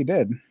 I think you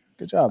did.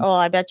 Good job. Oh,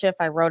 I bet you if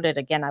I wrote it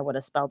again, I would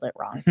have spelled it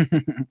wrong.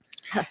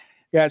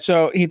 Yeah,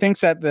 so he thinks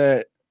that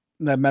the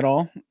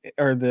metal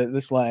or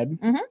this lead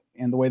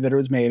and the way that it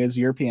was made is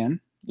European.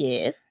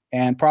 Yes.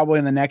 And probably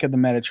in the neck of the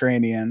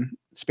Mediterranean,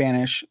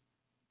 Spanish,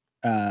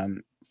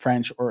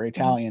 French, or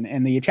Italian.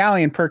 And the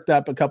Italian perked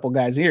up a couple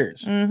guys'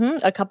 ears.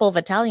 A couple of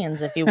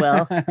Italians, if you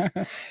will.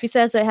 He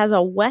says it has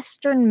a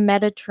Western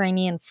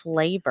Mediterranean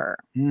flavor.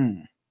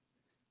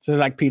 So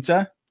like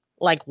pizza?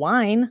 Like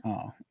wine.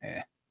 Oh,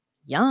 yeah.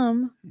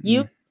 Yum.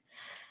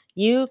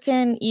 You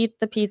can eat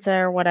the pizza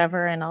or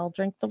whatever, and I'll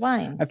drink the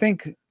wine. I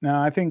think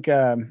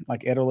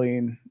like Italy,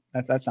 and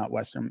that's not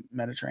Western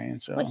Mediterranean.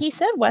 So he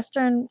said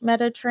Western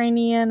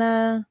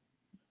Mediterranean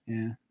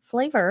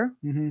flavor.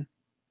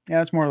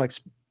 Yeah, it's more like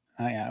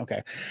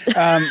okay.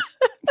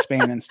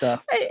 Spain and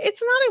stuff.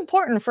 It's not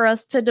important for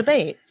us to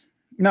debate.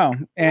 No,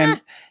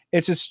 and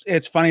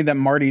it's funny that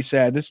Marty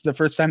said this is the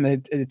first time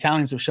the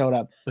Italians have showed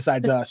up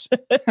besides us.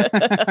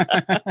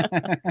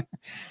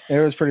 It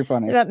was pretty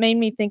funny. That made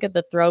me think of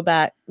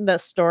the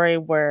story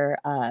where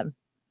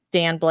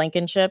Dan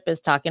Blankenship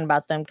is talking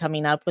about them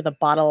coming up with a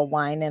bottle of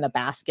wine and a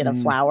basket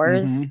of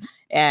flowers.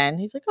 And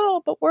he's like,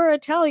 oh, but we're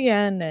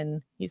Italian.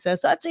 And he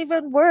says, that's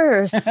even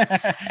worse.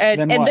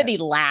 and then he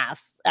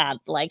laughs at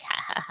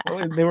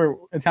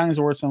Italians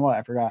were worse than what?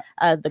 I forgot.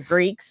 The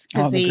Greeks.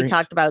 Because he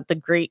talked about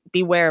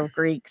beware of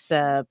Greeks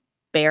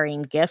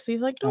bearing gifts.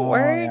 He's like, don't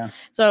worry. Yeah.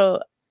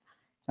 So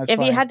if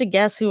you had to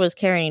guess who was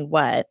carrying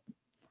what,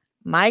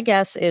 my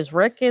guess is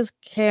Rick is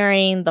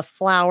carrying the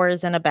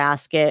flowers in a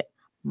basket.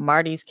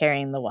 Marty's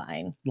carrying the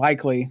wine.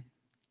 Likely.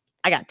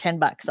 I got $10 on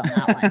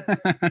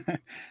that one.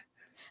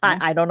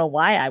 I don't know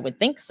why I would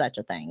think such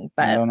a thing,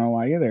 but I don't know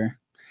why either.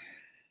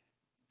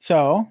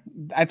 So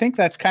I think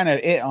that's kind of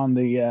it on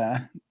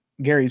the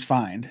Gary's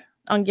find.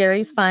 On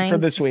Gary's find for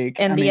this week.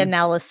 And the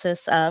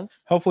analysis of.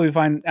 Hopefully we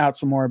find out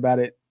some more about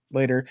it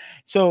later.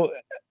 So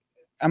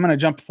I'm going to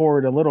jump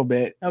forward a little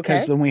bit. Okay.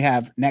 Because then we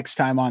have next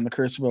time on the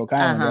Curse of Oak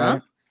Island,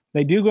 right?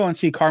 They do go and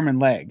see Carmen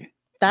Legg.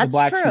 That's the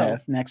blacksmith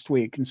true. Next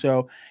week. And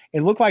so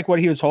it looked like what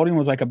he was holding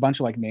was like a bunch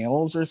of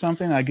nails or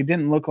something. Like it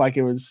didn't look like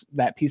it was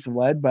that piece of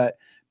lead, but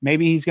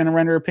maybe he's going to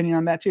render opinion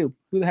on that too.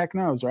 Who the heck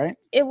knows, right?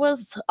 It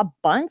was a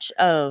bunch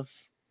of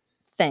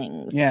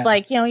things. Yeah.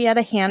 He had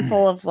a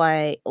handful of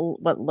what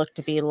looked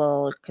to be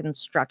little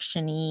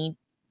construction-y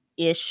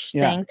ish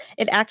things.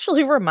 It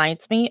actually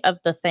reminds me of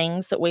the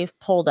things that we've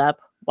pulled up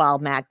while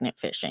magnet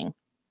fishing.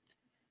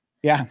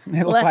 Yeah,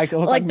 it looked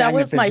like that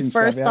was my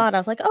first thought. I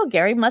was like, "Oh,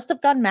 Gary must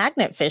have gone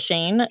magnet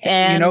fishing."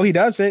 And he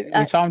does it.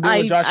 We saw him do it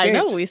with Josh Gates. I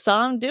know we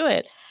saw him do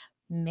it.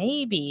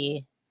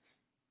 Maybe,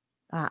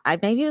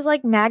 maybe it was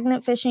like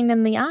magnet fishing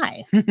in the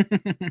eye.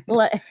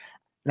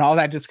 And all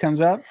that just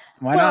comes up.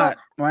 Why not?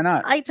 Why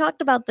not? I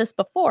talked about this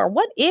before.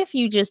 What if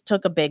you just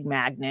took a big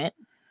magnet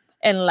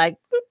and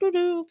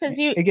because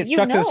it gets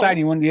stuck to the side, and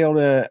you wouldn't be able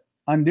to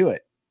undo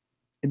it.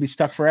 It'd be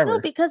stuck forever. No,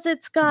 because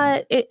it's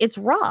got it's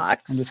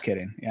rocks. I'm just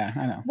kidding. Yeah,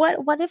 I know.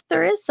 What if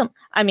there is some?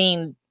 I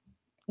mean,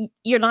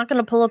 you're not going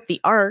to pull up the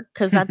arc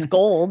because that's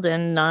gold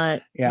and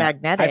not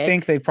magnetic. I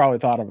think they probably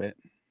thought of it.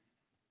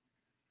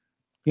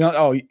 You're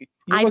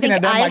looking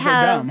at them like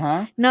they're dumb,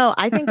 huh? No,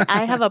 I think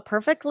I have a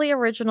perfectly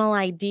original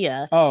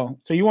idea. Oh,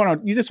 so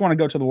you just want to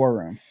go to the war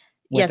room?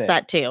 with Yes, it.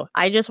 that too.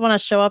 I just want to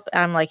show up.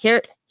 I'm like,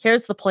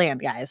 here's the plan,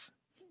 guys.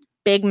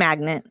 Big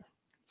magnet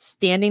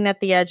standing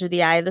at the edge of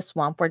the eye of the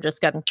swamp. We're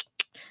just going to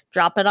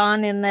drop it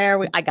on in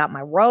there. I got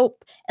my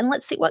rope, and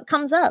let's see what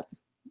comes up.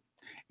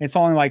 It's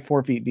only like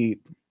 4 feet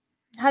deep.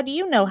 How do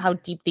you know how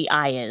deep the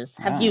eye is?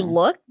 Have you Oh.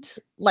 looked?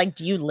 Like,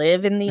 do you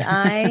live in the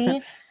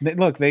eye?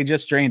 Look, they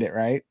just drained it,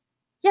 right?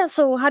 Yeah,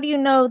 so how do you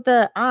know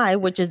the eye,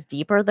 which is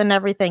deeper than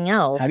everything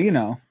else? How do you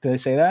know? Did they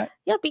say that?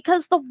 Yeah,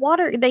 because the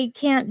water, they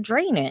can't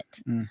drain it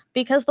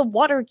because the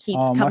water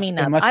keeps coming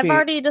up. I've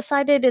already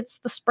decided it's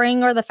the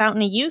spring or the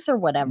fountain of youth or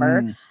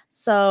whatever.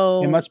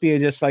 So it must be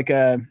just like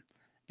an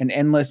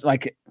endless,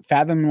 like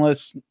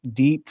fathomless,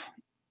 deep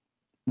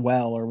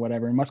well or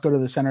whatever. It must go to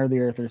the center of the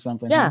earth or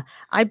something. Yeah,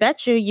 I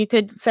bet you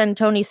could send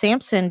Tony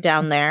Sampson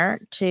down there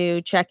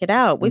to check it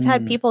out. We've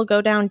had people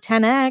go down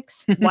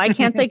 10x. Why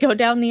can't they go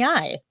down the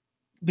eye?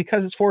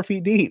 Because it's 4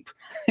 feet deep.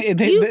 they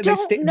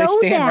stand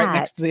right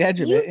next to the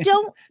edge of it.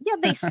 Yeah,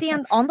 they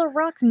stand on the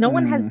rocks. No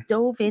one has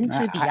dove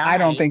into the eye. I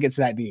don't think it's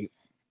that deep.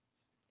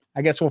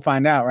 I guess we'll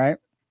find out, right?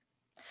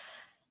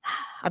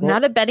 I'm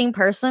not a betting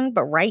person,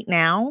 but right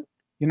now,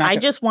 I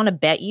just want to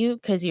bet you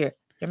because you're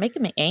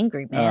making me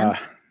angry, man.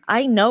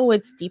 I know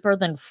it's deeper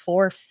than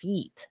 4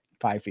 feet.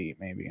 5 feet,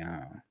 maybe. I don't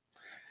know.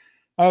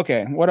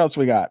 Okay, what else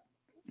we got?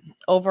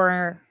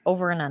 Over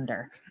and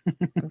under.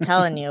 I'm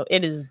telling you,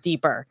 it is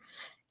deeper.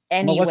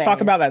 Anyways, well, let's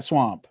talk about that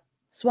swamp.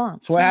 So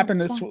what happened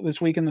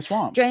this week in the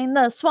swamp? Drain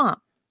the swamp.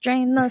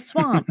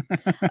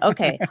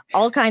 Okay,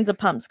 all kinds of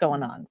pumps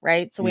going on,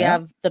 right? So we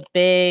have the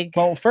big.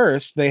 Well,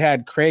 first they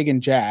had Craig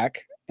and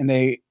Jack, and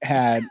they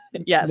had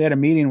they had a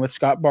meeting with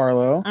Scott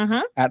Barlow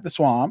at the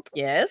swamp.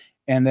 Yes.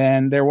 And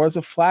then there was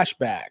a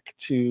flashback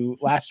to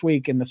last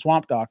week in the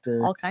Swamp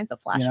Doctor. All kinds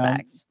of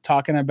flashbacks.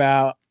 Talking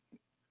about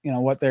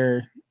what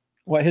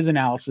his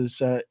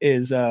analysis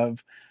is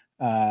of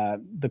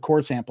the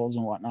core samples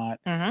and whatnot.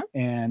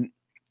 And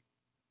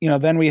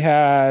then we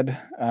had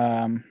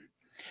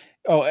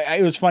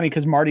it was funny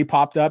because Marty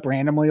popped up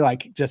randomly,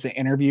 like just an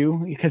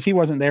interview, because he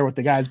wasn't there with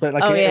the guys, but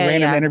like a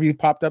random interview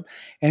popped up,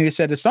 and he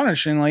said,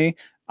 astonishingly,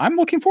 I'm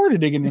looking forward to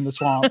digging in the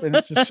swamp. And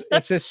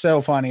it's just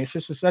so funny. It's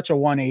just such a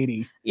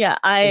 180. Yeah,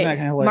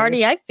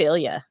 Marty, I feel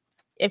you.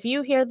 If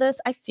you hear this,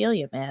 I feel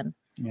you, man.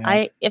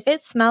 Yeah. If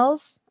it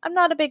smells, I'm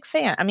not a big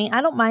fan. I mean,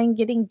 I don't mind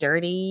getting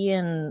dirty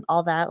and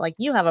all that. Like,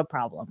 you have a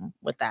problem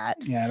with that.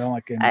 Yeah, I don't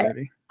like getting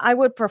dirty. I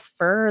would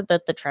prefer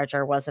that the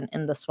treasure wasn't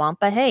in the swamp,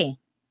 but hey,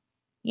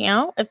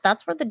 if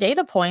that's where the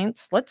data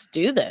points, let's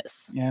do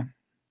this. Yeah.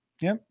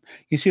 Yep.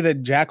 You see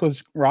that Jack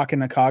was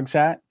rocking a Cogs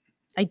hat?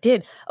 I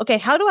did. Okay,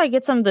 how do I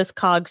get some of this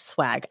Cogs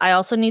swag? I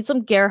also need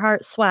some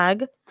Gerhardt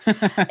swag.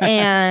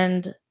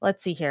 And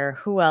let's see here.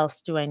 Who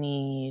else do I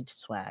need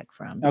swag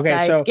from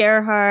besides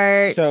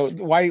Gerhardt? So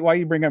why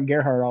you bring up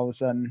Gerhardt all of a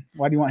sudden?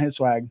 Why do you want his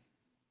swag?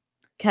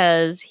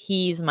 Because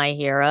he's my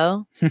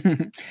hero.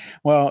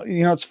 Well,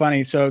 it's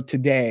funny. So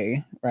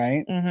today,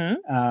 right?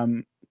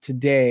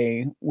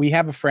 Today we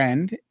have a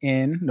friend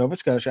in Nova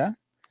Scotia.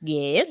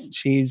 Yes.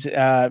 She's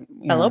fellow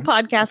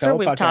podcaster.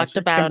 We've talked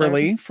about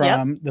Kimberly her.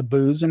 from the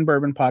Booze and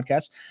Bourbon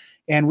podcast.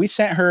 And we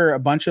sent her a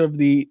bunch of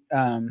the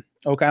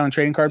Oak Island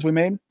trading cards we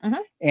made.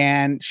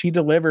 And she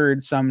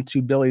delivered some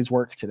to Billy's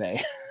work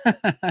today.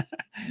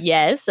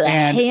 Yes.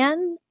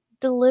 Hand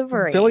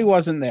delivery. Billy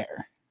wasn't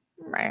there.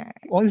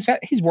 Well,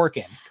 he's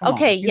working.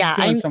 Okay, he's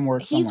doing some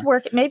work somewhere. He's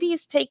working. Maybe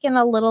he's taking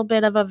a little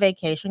bit of a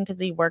vacation because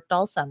he worked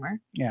all summer.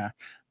 Yeah.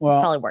 Well,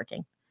 he's probably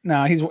working.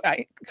 No,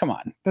 come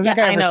on. Does that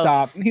guy ever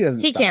stop? He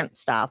doesn't. He can't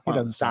stop. He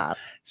doesn't stop.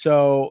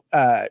 So,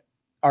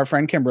 our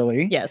friend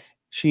Kimberly. Yes.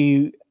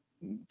 She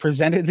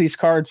presented these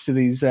cards to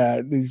these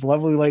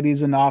lovely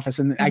ladies in the office,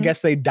 and I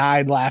guess they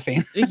died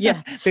laughing.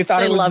 Yeah. They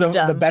thought it was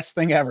the best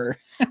thing ever.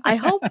 I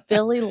hope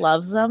Billy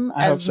loves them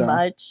as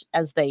much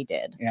as they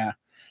did. Yeah.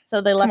 So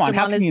they left him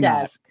on his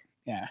desk.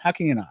 Yeah. How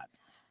can you not?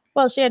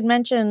 Well, she had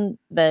mentioned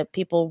that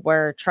people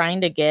were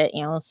trying to get,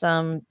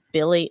 some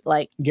Billy,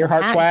 like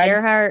Gerhardt swag,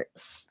 Gerhardt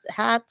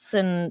hats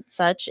and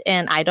such.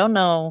 And I don't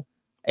know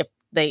if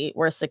they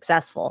were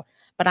successful,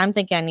 but I'm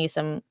thinking I need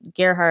some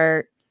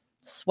Gerhardt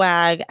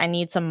swag. I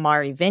need some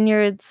Maury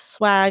Vineyards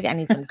swag. I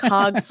need some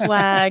Cog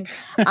swag.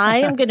 I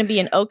am going to be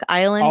an Oak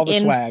Island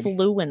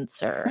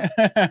influencer.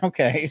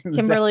 Okay.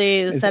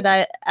 Kimberly said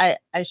I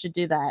should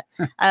do that.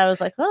 I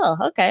was like, oh,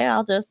 okay.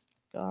 I'll just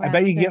go. I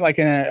bet you get like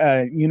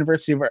a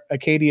University of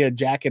Acadia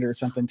jacket or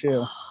something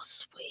too. Oh,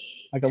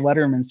 sweet. Like a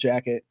Letterman's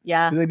jacket.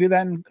 Yeah. Do they do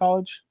that in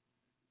college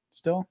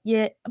still?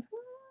 Yeah.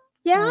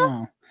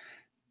 Yeah.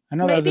 I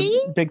know that was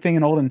a big thing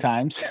in olden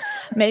times.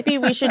 Maybe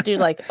we should do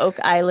like Oak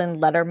Island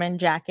Letterman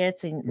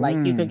jackets, and like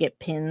you could get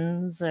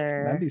pins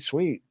or. That'd be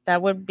sweet.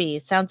 That would be.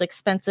 Sounds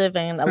expensive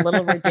and a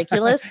little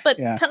ridiculous, but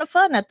kind of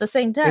fun at the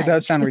same time. It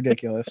does sound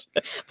ridiculous.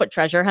 Put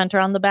Treasure Hunter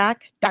on the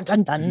back. Dun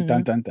dun dun.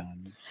 Dun dun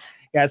dun.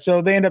 Yeah,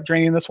 so they end up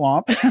draining the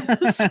swamp.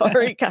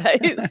 Sorry,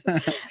 guys.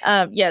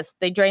 Yes,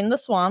 they drained the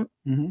swamp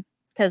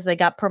because they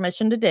got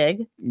permission to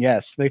dig.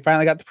 Yes, they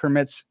finally got the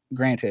permits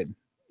granted.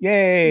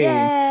 Yay!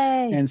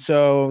 Yay! And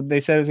so they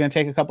said it was going to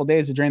take a couple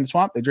days to drain the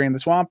swamp. They drained the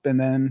swamp, and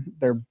then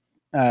they're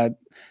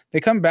They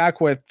come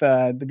back with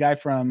the guy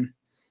from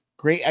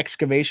Great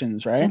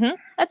Excavations, right? Mhm.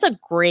 That's a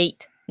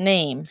great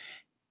name.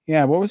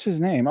 Yeah. What was his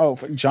name? Oh,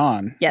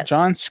 John. Yes.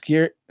 John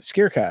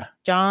Skierka.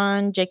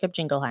 John Jacob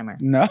Jingleheimer.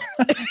 No.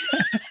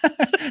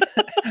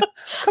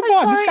 Come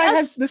I'm on,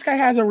 sorry, this guy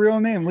has a real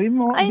name. Leave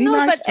him alone. I Be know,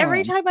 nice but to every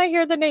him. time I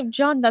hear the name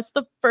John, that's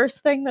the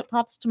first thing that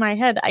pops to my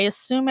head. I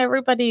assume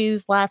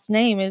everybody's last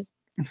name is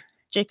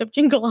Jacob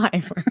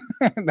Jingleheimer.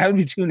 That would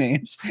be 2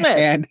 names. Smith.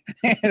 And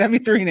that'd be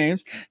 3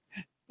 names.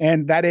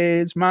 And that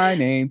is my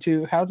name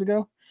too. How's it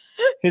go?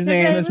 His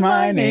name is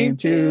my name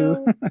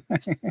too.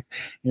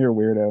 You're a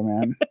weirdo,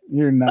 man.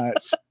 You're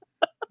nuts.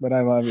 But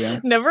I love you.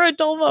 Never a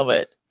dull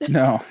moment.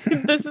 No.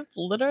 This is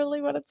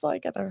literally what it's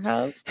like at our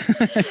house.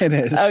 It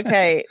is.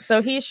 Okay,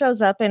 so he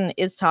shows up and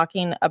is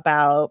talking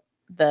about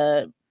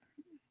they're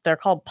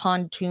called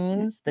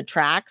pontoons, the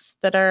tracks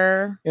that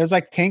are It was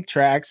like tank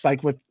tracks,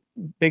 like with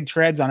big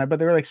treads on it, but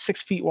they were like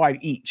 6 feet wide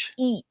each.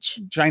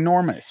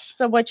 Ginormous.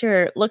 So what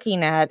you're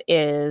looking at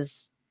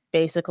is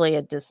basically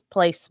a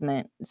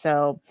displacement.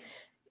 So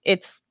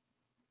it's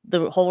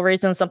the whole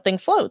reason something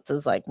floats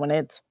is like when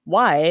it's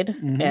wide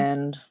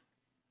and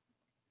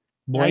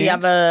you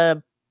have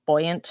a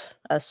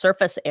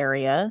surface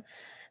area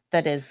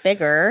that is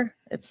bigger,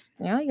 it's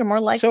you're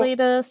more likely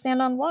to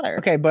stand on water.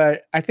 Okay,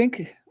 but I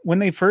think when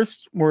they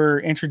first were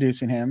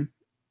introducing him,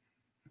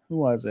 who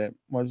was it?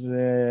 Was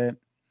it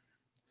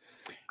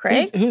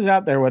Craig? Who's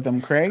out there with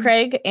him?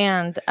 Craig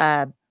and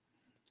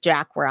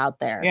Jack were out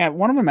there. Yeah,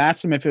 one of them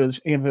asked him if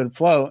it would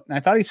float, and I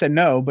thought he said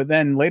no. But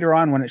then later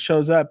on, when it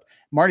shows up,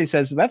 Marty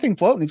says, "Does that thing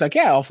float?" And he's like,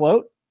 "Yeah, I'll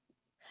float."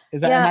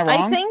 Am I wrong?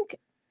 I think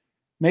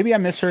maybe I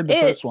misheard the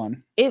first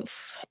one. It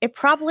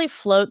probably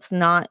floats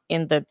not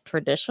in the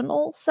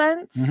traditional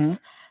sense.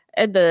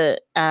 I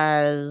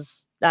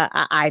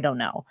don't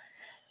know,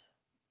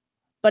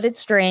 but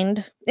it's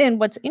drained. And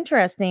what's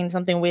interesting,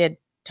 something we had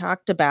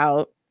talked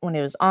about when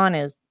it was on,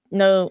 is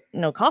no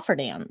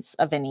cofferdams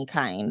of any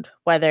kind,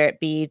 whether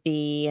it be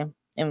the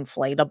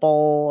inflatable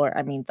or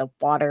the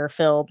water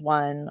filled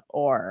one,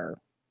 or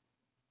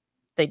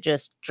they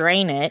just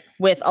drain it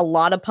with a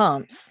lot of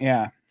pumps.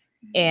 Yeah.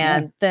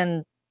 And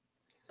then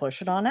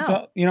push it on out.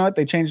 So you know what?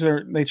 They changed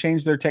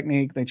their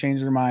technique, they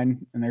changed their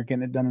mind, and they're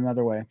getting it done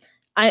another way.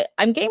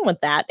 I'm game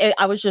with that.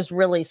 I was just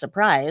really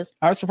surprised.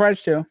 I was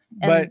surprised too.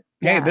 But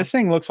hey, this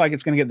thing looks like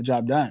it's going to get the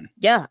job done.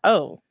 Yeah.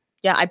 Oh,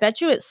 yeah. I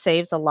bet you it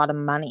saves a lot of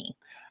money.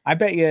 I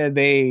bet you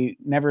they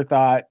never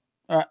thought.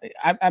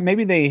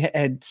 Maybe they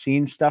had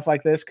seen stuff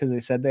like this because they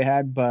said they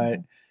had, but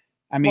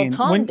I mean,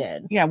 Tom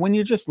did. Yeah, when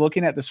you're just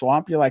looking at the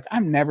swamp, you're like,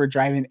 I'm never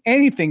driving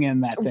anything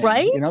in that thing.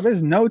 Right?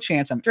 There's no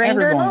chance I'm Drained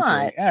ever going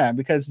not. to. Yeah,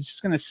 because it's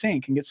just going to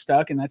sink and get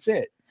stuck, and that's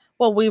it.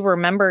 Well, we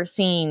remember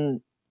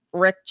seeing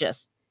Rick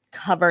just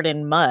covered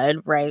in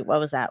mud, right? What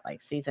was that,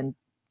 like season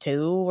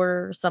 2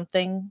 or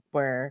something,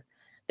 where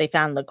they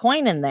found the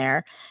coin in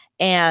there?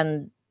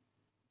 And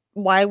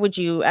why would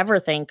you ever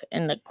think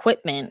an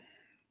equipment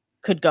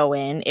could go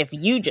in if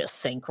you just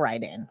sink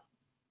right in?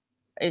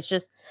 It's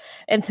just,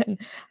 and then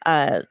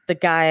the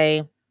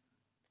guy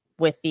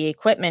with the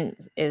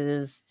equipment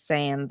is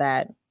saying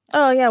that,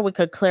 oh yeah, we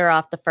could clear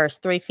off the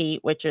first 3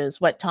 feet, which is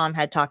what Tom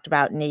had talked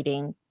about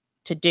needing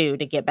to do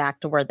to get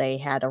back to where they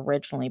had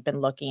originally been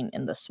looking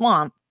in the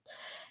swamp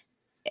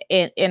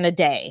in a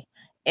day.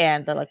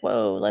 And they're like,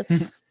 whoa,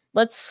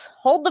 let's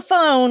hold the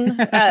phone.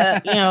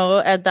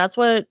 That's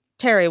what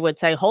Terry would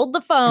say. Hold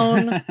the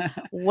phone.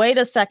 Wait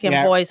a second,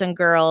 boys and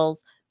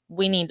girls.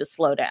 We need to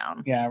slow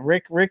down. Yeah,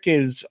 Rick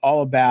is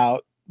all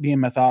about being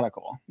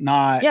methodical,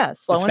 not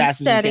slow and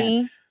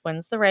steady.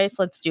 Wins the race.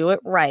 Let's do it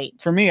right.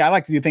 For me, I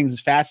like to do things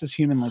as fast as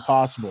humanly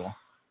possible.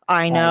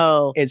 I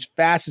know. As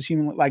fast as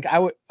humanly. Like I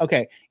would.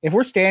 Okay, if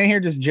we're standing here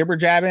just jibber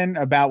jabbing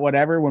about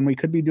whatever when we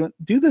could be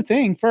do the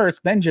thing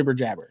first, then jibber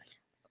jabber.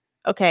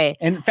 Okay.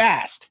 And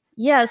fast.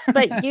 Yes,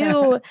 but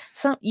you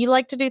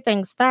like to do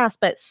things fast,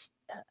 but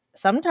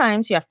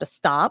sometimes you have to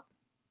stop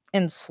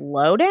and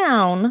slow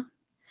down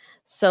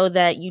so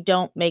that you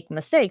don't make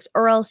mistakes,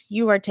 or else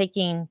you are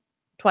taking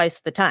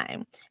twice the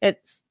time.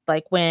 It's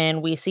like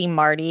when we see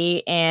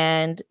Marty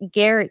and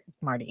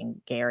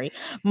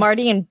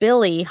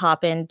Billy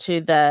hop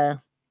into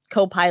the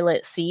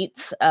co-pilot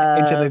seats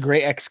into the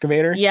great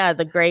excavator. Yeah,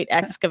 the great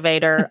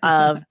excavator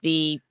of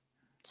the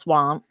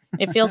swamp.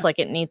 It feels like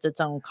it needs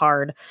its own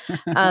card.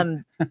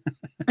 And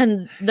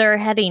they're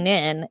heading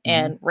in,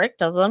 and Rick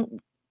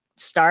doesn't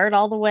start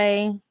all the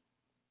way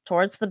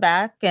towards the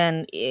back,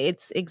 and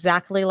it's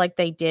exactly like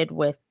they did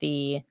with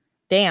the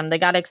dam. They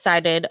got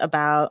excited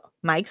about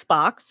Mike's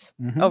box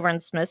over in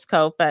Smith's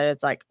Cove, but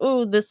it's like,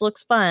 ooh, this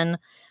looks fun,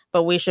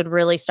 but we should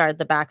really start at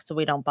the back so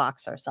we don't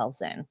box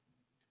ourselves in.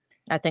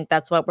 I think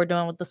that's what we're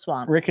doing with the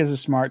swamp. Rick is a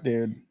smart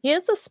dude. He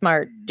is a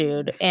smart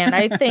dude, and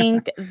I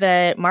think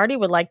that Marty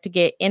would like to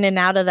get in and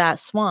out of that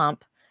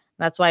swamp.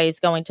 That's why he's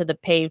going to the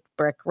paved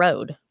brick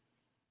road.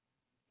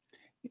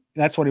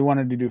 That's what he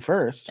wanted to do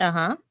first.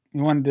 He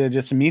wanted to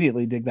just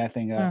immediately dig that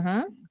thing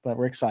up. But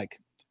Rick's like,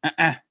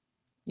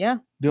 yeah,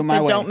 do it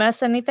my way. Don't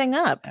mess anything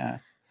up. Yeah.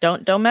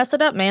 Don't mess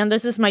it up, man.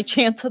 This is my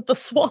chance at the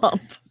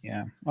swamp.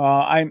 Yeah.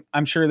 Well,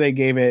 I'm sure they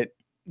gave it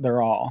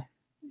their all.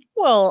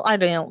 Well, I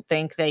don't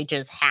think they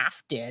just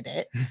half did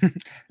it.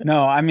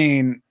 No, I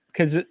mean,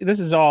 because this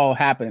has all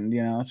happened,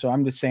 you know. So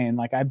I'm just saying,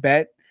 like, I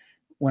bet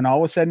when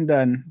all was said and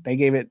done, they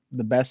gave it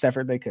the best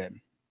effort they could.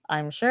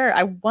 I'm sure.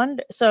 I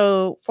wonder.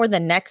 So for the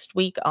next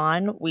week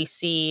on, we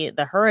see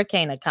the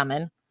hurricane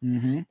coming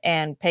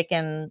and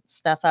picking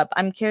stuff up.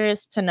 I'm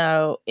curious to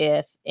know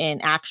if in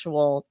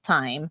actual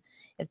time,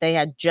 if they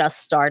had just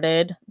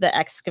started the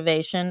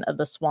excavation of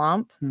the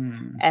swamp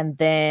and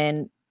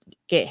then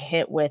get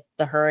hit with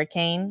the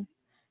hurricane,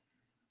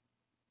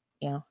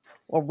 you know,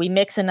 are we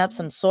mixing up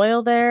some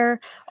soil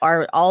there?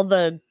 Are all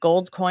the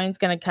gold coins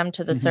going to come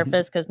to the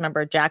surface? Because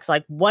remember, Jack's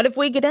like, what if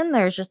we get in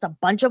there? It's just a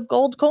bunch of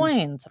gold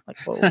coins. I'm like,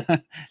 whoa,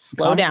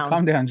 slow down.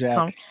 Calm down,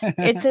 Jack.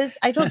 It's his,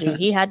 I told you,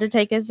 he had to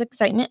take his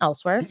excitement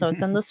elsewhere. So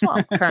it's in the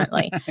swamp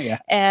currently. Yeah.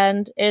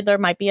 And there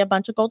might be a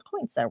bunch of gold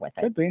coins there with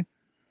it. Could be.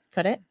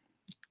 Could it?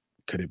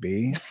 Could it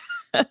be?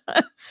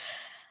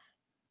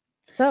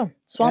 So,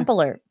 swamp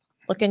alert.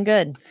 Looking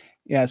good.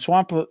 Yeah,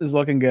 swamp is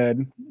looking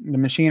good. The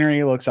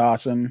machinery looks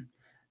awesome.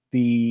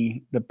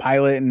 The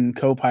pilot and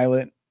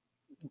co-pilot,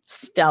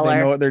 Stellar. they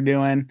know what they're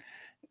doing.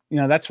 You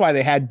know, that's why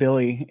they had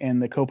Billy in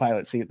the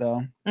co-pilot seat,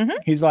 though.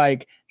 He's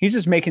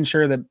just making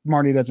sure that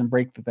Marty doesn't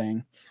break the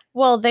thing.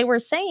 Well, they were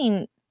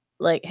saying,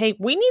 like, hey,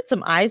 we need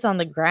some eyes on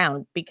the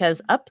ground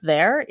because up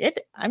there,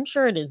 I'm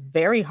sure it is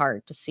very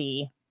hard to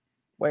see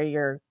where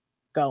you're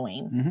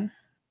going.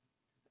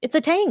 It's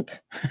a tank.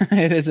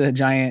 It is a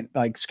giant,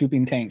 like,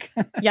 scooping tank.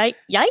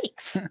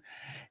 Yikes.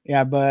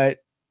 Yeah, but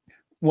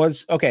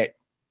okay.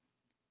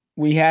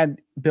 We had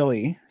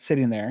Billy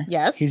sitting there.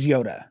 Yes. He's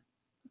Yoda.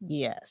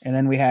 Yes. And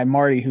then we had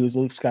Marty, who's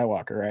Luke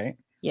Skywalker, right?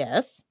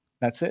 Yes.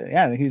 That's it.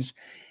 Yeah, he's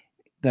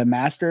the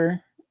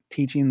master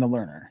teaching the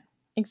learner.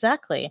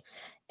 Exactly.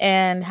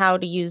 And how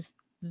to use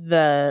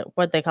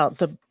what they call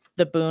it,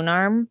 the boom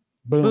arm.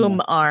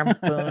 Boom arm.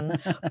 Boom.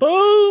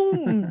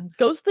 Boom.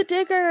 Goes the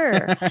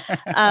digger.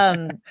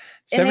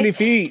 70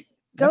 feet.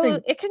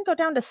 It can go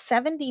down to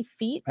 70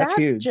 feet. That's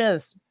huge.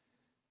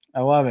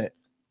 I love it.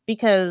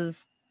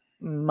 Because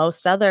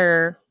most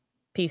other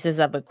pieces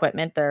of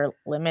equipment, they're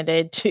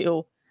limited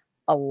to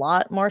a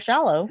lot more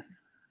shallow.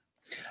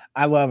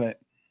 I love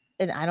it.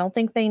 And I don't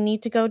think they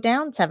need to go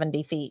down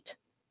 70 feet.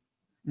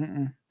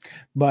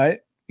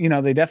 But, you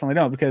know, they definitely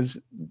don't,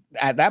 because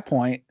at that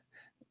point,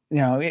 you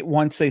know,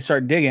 once they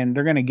start digging,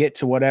 they're going to get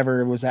to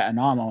whatever was that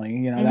anomaly.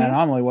 You know, that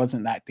anomaly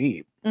wasn't that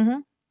deep.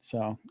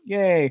 So,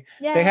 yay.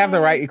 They have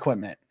the right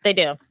equipment. They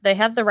do. They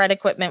have the right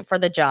equipment for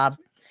the job.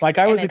 Like,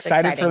 I was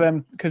excited for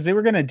them because they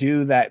were going to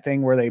do that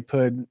thing where they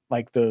put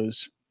like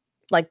those,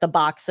 like the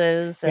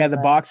boxes. Yeah, the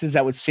boxes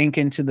that would sink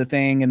into the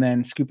thing and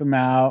then scoop them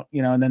out,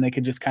 you know, and then they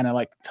could just kind of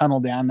like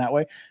tunnel down that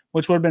way,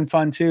 which would have been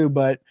fun too.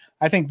 But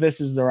I think this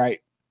is the right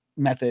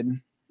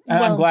method.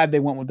 I'm glad they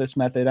went with this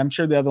method. I'm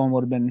sure the other one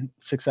would have been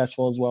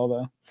successful as well,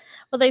 though.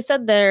 Well, they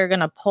said they're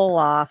going to pull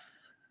off,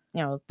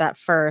 you know, that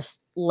first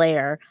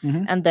layer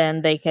and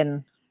then they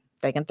can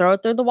throw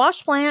it through the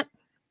wash plant.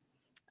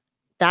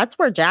 That's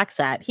where Jack's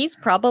at. He's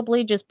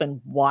probably just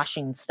been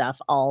washing stuff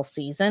all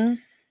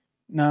season.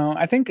 No,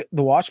 I think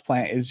the wash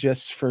plant is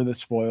just for the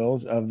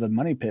spoils of the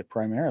money pit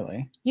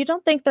primarily. You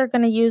don't think they're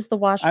going to use the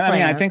wash plant? I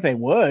mean, I think they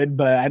would,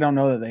 but I don't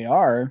know that they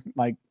are.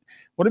 Like,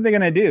 what are they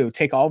going to do?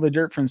 Take all the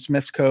dirt from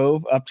Smith's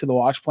Cove up to the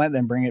wash plant,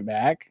 then bring it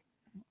back?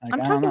 Like,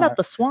 I'm talking about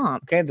the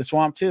swamp. Okay, the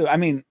swamp too. I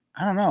mean,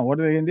 I don't know. What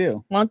are they going to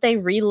do? Won't they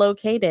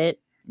relocate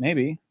it?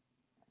 Maybe.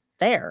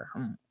 There.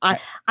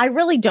 I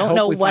really don't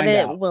know what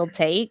it will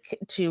take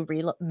to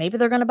maybe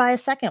they're going to buy a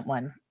second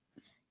one.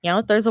 You know,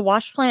 if there's a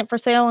wash plant for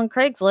sale on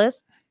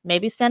Craigslist,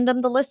 maybe send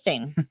them the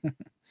listing.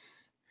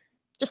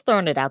 Just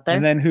throwing it out there.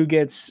 And then who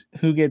gets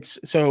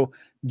so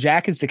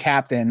Jack is the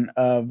captain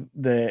of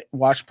the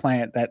wash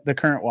plant, the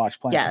current wash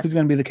plant. Yes. Who's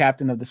going to be the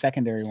captain of the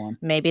secondary one?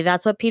 Maybe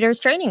that's what Peter's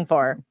training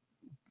for.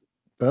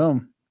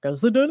 Boom.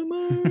 Goes the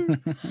dynamite.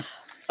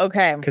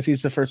 Okay. Because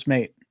he's the first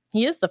mate.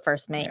 He is the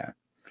first mate. Yeah.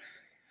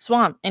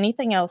 Swamp.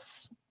 Anything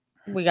else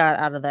we got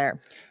out of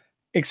there?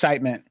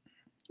 Excitement.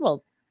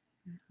 Well,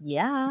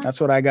 yeah. That's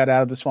what I got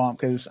out of the swamp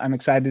because I'm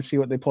excited to see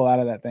what they pull out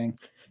of that thing.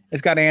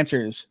 It's got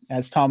answers,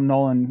 as Tom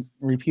Nolan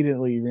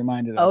repeatedly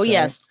reminded us. Oh,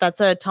 yes. That's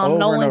a Tom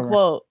Nolan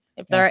quote.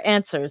 If there are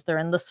answers, they're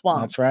in the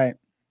swamp. That's right.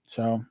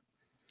 So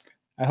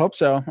I hope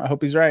so. I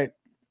hope he's right.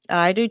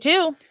 I do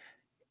too.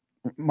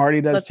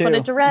 Marty does too. Put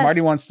it to rest. Marty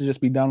wants to just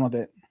be done with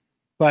it.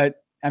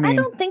 But I mean, I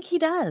don't think he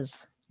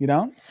does. You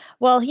don't?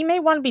 Well, he may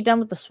want to be done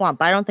with the swamp,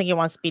 but I don't think he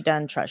wants to be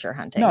done treasure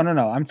hunting. No.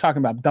 I'm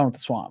talking about done with the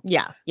swamp.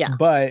 Yeah.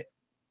 But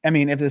I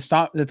mean, if the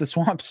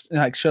swamp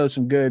like shows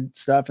some good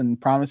stuff and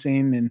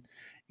promising, and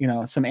you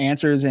know, some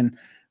answers, and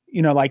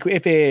you know, like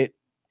if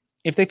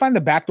they find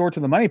the back door to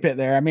the money pit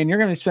there, I mean, you're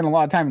going to spend a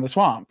lot of time in the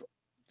swamp.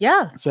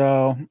 Yeah.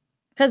 So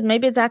because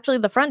maybe it's actually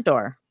the front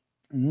door.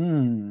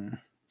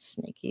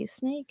 Sneaky.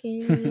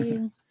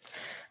 All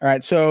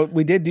right. So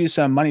we did do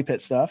some money pit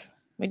stuff.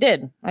 We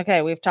did.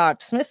 Okay. We've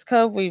talked Smith's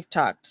Cove. We've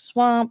talked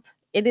swamp.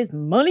 it is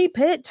money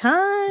pit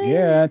time.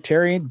 Yeah,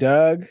 Terry,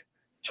 Doug,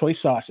 choice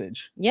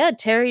sausage. Yeah,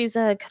 Terry's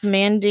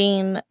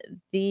commanding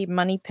the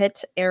money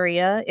pit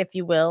area, if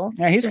you will.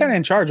 Yeah, he's kind of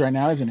in charge right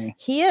now, isn't he?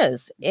 He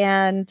is.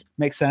 And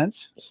Makes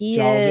sense. he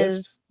Geologist.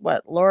 is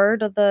what,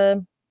 Lord of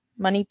the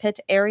money pit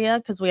area?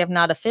 Because we have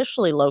not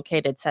officially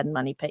located said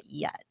money pit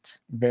yet.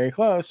 Very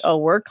close. Oh,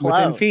 we're close.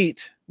 Within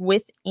feet.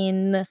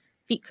 Within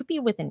feet. Could be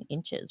within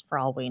inches for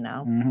all we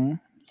know. Mm-hmm.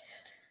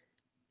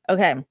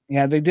 Okay.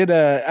 Yeah, they did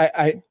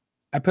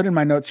I put in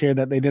my notes here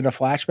that they did a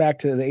flashback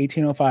to the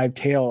 1805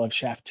 tale of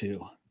Shaft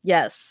 2.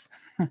 Yes.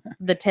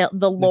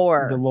 The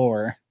lore. The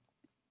lore.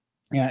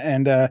 Yeah,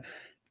 and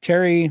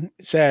Terry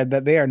said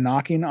that they are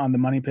knocking on the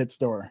money pit's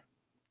door.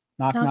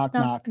 Knock. On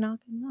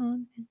On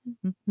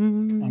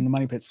the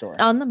money pit's door.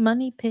 On the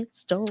money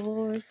pit's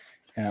door.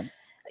 Yeah.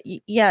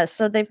 Yeah,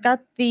 so they've got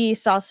the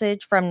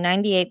sausage from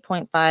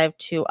 98.5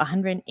 to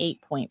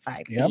 108.5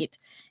 Yep. feet.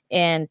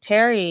 And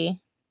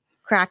Terry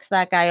cracks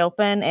that guy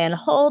open and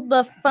hold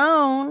the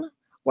phone.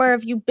 Where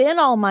have you been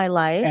all my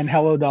life? And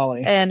hello,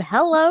 Dolly. And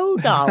hello,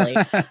 Dolly.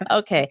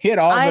 Okay. He had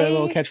all the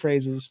little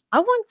catchphrases. I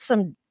want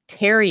some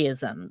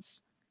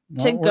Terryisms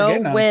to Well, we're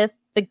getting go 'em. with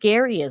the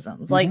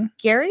Garyisms. Like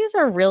Gary's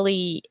are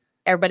really,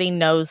 everybody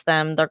knows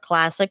them. They're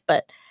classic,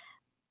 but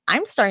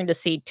I'm starting to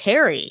see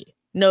Terry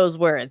knows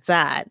where it's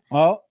at.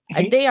 Well,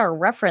 They are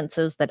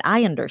references that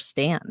I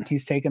understand.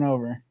 he's taken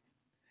over.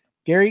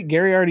 Gary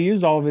already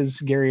used all of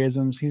his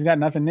Garyisms. He's got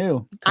nothing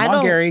new. I Come on,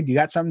 don't- Gary. Do you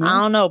got something new?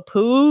 I don't know.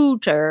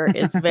 Pooter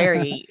is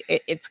very,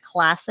 it's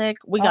classic.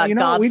 We got you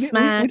know, we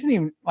Gobsmacked. didn't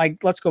even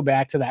let's go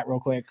back to that real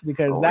quick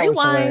because that was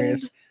Rewind.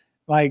 hilarious.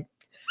 Like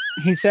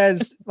he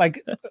says,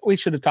 like we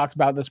should have talked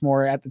about this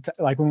more at the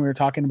like when we were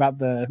talking about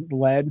the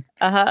lead,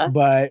 Uh-huh.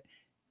 but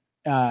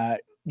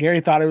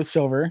Gary thought it was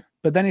silver,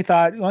 but then he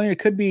thought, well, it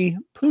could be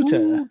puta.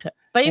 Pooter.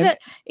 But And-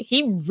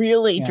 he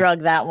really Yeah.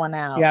 drug that one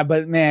out. Yeah,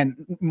 but man,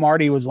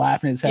 Marty was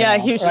laughing his head Yeah,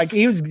 off.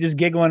 He was just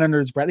giggling under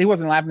his breath. He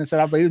wasn't laughing his head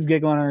off, but he was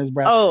giggling under his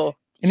breath. Oh.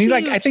 and he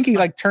I think he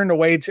huge turned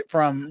away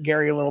from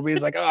Gary a little bit.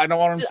 He's like, oh, I don't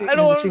want him to I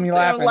don't want see to me see him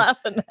laughing.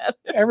 laughing at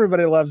it.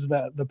 Everybody loves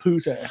the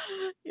puta.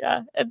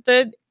 Yeah. And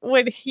then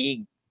when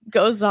he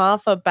goes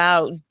off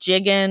about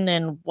jigging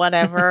and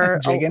whatever,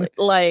 Jigging?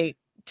 like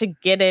to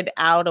get it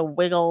out,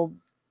 a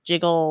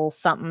jiggle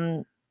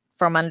something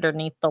from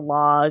underneath the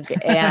log.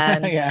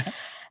 And yeah.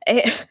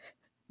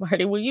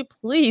 Marty, will you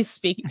please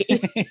speak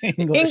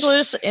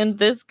English in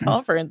this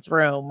conference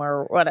room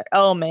or what?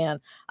 Oh man,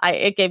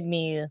 it gave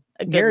me a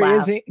good Gary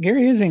laugh.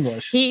 Gary is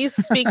English. He's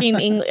speaking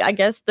English. I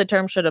guess the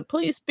term should have,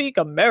 please speak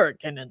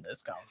American in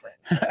this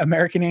conference.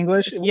 American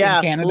English Yeah.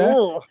 in Canada.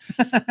 Ooh.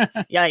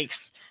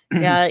 Yikes.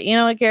 Yeah. You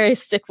know what, Gary?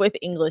 Stick with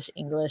English.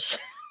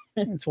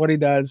 It's what he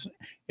does.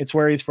 It's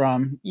where he's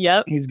from.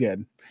 Yep. He's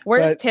good.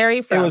 Where's But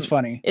Terry from? It was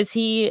funny. Is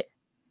he,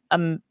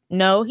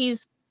 no,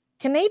 he's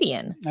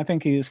Canadian. I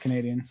think he is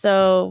Canadian.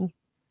 So,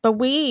 but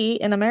we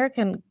in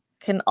American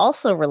can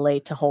also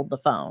relate to hold the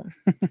phone.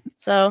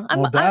 So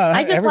Well, duh.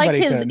 I just like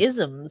Everybody his could.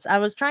 isms. I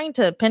was trying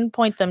to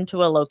pinpoint them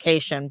to a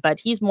location, but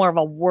he's more of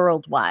a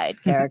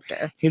worldwide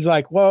character. He's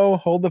like, whoa,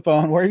 hold the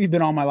phone. Where have you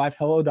been all my life?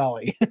 Hello,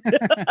 Dolly.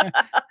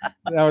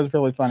 That was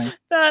really funny.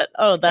 That's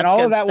And all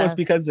good of that was stuff.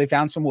 because they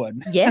found some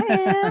wood.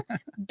 Yeah,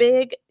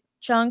 big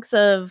chunks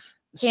of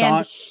hand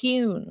Sawn,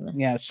 hewn.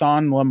 yeah,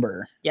 sawn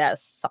lumber.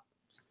 Yes,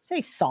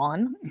 say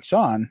sawn.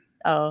 Sawn.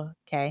 Oh,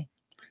 okay.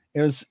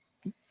 It was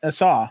a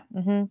saw.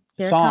 Mm-hmm.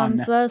 Here Sawn.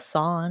 comes the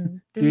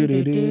sawn. Do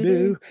do do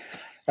do.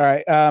 All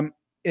right.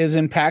 Is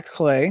in packed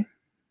clay,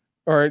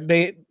 or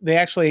they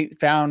actually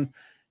found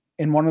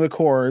in one of the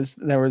cores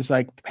there was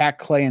like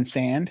packed clay and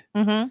sand,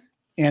 Mm-hmm.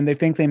 and they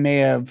think they may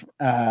have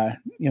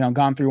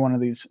gone through one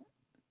of these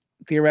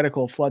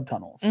theoretical flood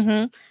tunnels.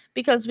 Mm-hmm.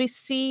 Because we've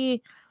seen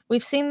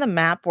the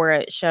map where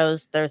it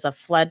shows there's a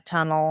flood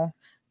tunnel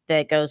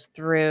that goes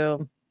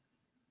through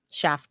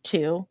shaft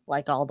 2,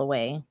 like all the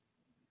way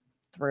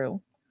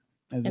through.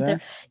 Is And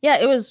there? Yeah,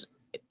 it was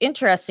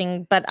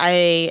interesting, but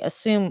I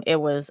assume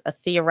it was a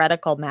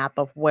theoretical map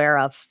of where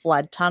a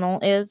flood tunnel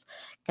is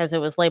because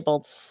it was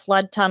labeled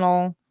flood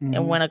tunnel Mhm.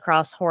 and went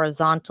across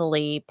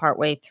horizontally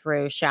partway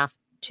through shaft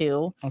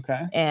 2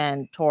 Okay.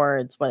 and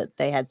towards what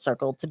they had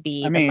circled to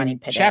be I the money mean,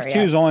 pit shaft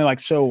area. 2 is only like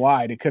so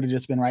wide. It could have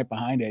just been right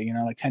behind it,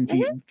 like 10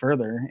 feet Mm-hmm.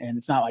 further. And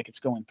it's not like it's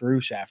going through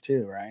shaft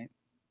 2, right?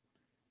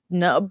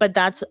 No, but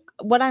that's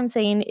what I'm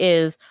saying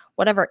is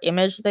whatever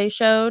image they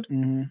showed,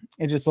 Mm-hmm.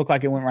 It just looked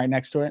like it went right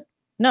next to it.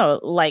 no,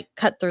 like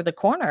cut through the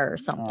corner or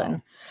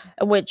something,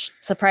 which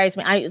surprised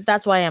me.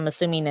 That's why I'm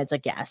assuming it's a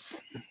guess.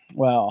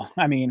 Well,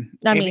 I mean,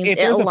 I if, mean, if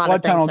it was a a lot of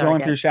flood tunnel things are, I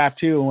going through guess. shaft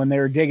 2, when they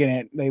were digging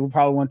it, they would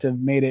probably wouldn't have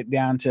made it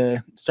down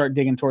to start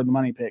digging toward the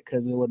money pit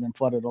because it would have been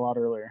flooded a lot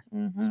earlier.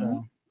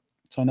 Mhm.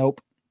 So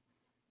nope.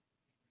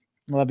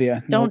 Love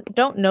you.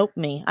 Don't nope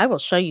me. I will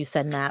show you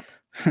said map.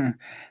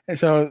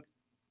 So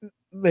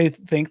they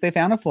think they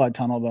found a flood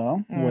tunnel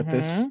though with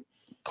this Mhm.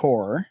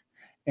 core,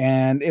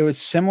 and it was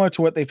similar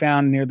to what they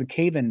found near the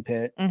cave-in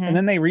pit. Mhm. And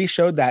then they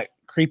re-showed that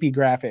creepy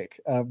graphic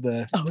of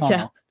the Oh, tunnel.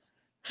 yeah.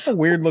 It's a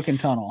weird looking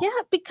tunnel. Yeah,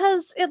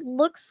 because it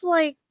looks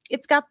like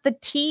it's got the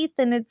teeth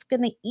and it's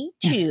gonna eat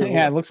you.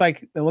 Yeah, it looks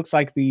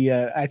like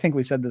the I think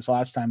we said this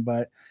last time,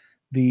 but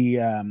the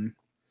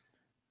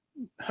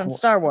From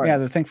Star Wars. Yeah,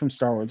 the thing from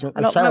Star Wars, the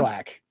I don't remember.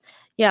 Sarlacc.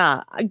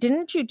 Yeah,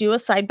 didn't you do a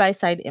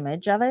side-by-side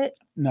image of it?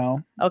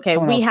 No. Okay,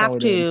 Someone we else have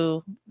probably did.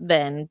 to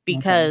then,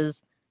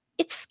 because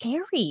it's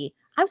scary.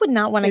 I would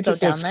not want to It go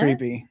just down looks there.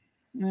 creepy.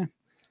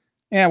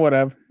 Yeah,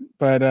 whatever.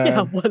 But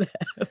Yeah, whatever.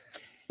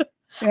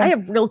 Yeah. I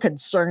have real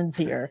concerns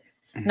here.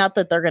 Not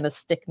that they're going to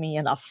stick me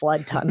in a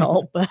flood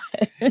tunnel, but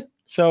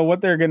so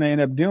what they're going to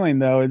end up doing,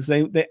 though, is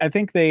they I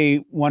think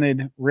they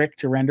wanted Rick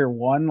to render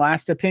one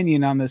last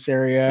opinion on this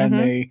area, and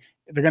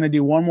they're going to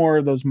do one more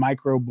of those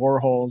micro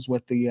boreholes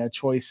with the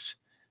choice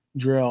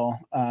drill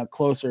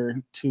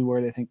closer to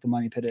where they think the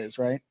money pit is,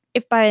 right?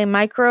 if by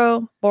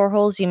micro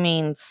boreholes you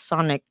mean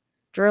sonic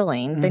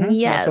drilling, then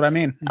yes. That's what I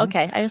mean.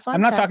 Okay, I just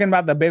I'm not talking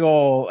about the big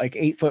old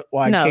 8-foot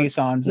wide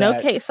caissons. No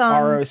that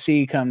caissons.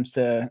 ROC comes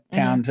to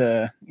town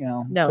to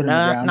No, put in the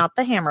ground. not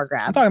the hammer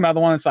grab. I'm talking about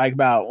the one that's like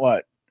about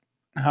what,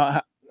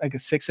 how like a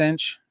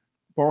 6-inch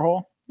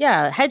borehole.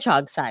 Yeah,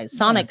 hedgehog size,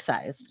 Sonic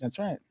size. That's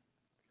right.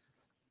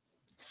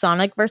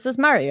 Sonic versus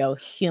Mario,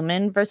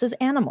 human versus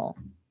animal.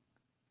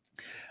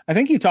 I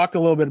think you talked a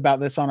little bit about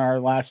this on our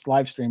last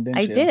live stream,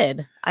 didn't you? I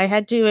did. I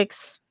had to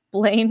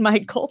explain my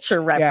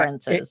culture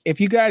references.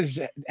 If you guys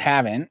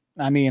haven't,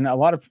 I mean, a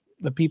lot of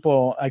the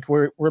people, like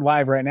we're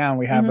live right now and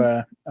we have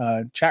a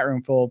chat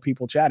room full of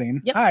people chatting.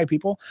 Yep. Hi,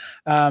 people.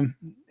 And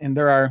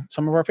there are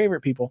some of our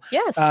favorite people.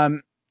 Yes.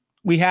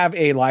 We have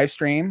a live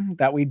stream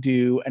that we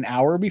do an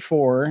hour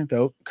before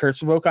the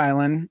Curse of Oak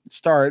Island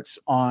starts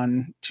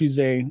on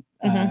Tuesday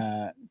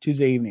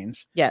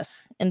evenings.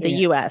 Yes, in the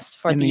U.S.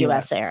 for the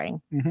U.S.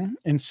 airing.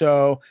 And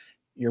so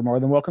you're more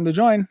than welcome to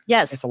join.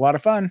 Yes. It's a lot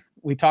of fun.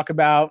 We talk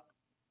about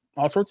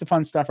all sorts of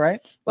fun stuff,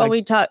 right? Well,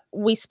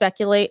 we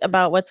speculate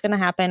about what's going to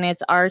happen.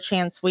 It's our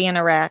chance. We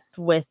interact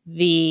with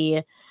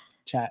the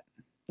chat.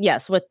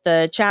 Yes, with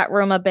the chat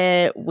room a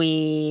bit.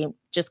 We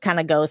just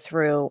kind of go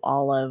through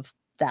all of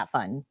that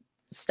fun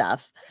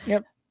stuff.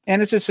 Yep.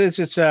 And it's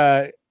just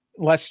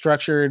less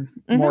structured,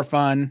 more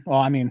fun. Well,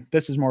 I mean,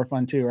 this is more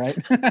fun too, right?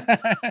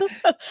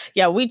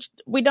 Yeah,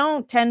 we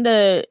don't tend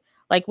to,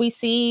 like, we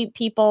see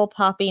people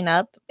popping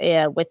up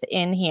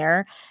within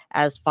here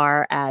as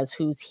far as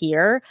who's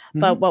here,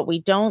 but what we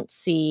don't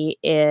see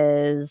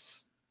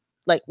is,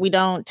 like, we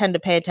don't tend to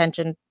pay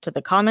attention to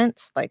the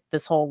comments. Like,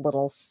 this whole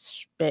little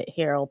bit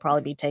here will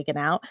probably be taken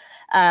out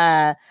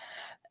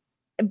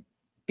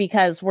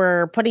because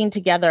we're putting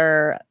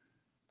together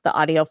the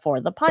audio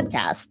for the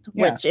podcast,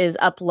 which is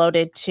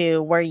uploaded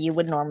to where you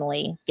would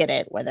normally get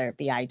it, whether it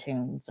be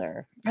iTunes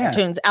or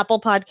iTunes,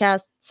 Apple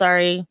Podcasts.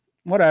 Sorry.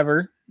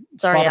 Whatever.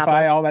 Sorry,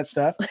 Spotify, Apple. all that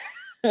stuff.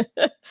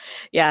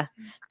 Yeah.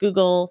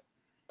 Google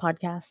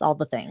Podcasts, all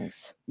the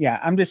things. Yeah.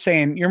 I'm just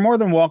saying, you're more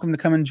than welcome to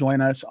come and join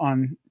us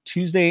on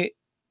Tuesday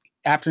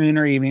afternoon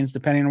or evenings,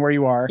 depending on where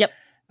you are.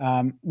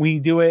 Yep.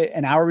 We do it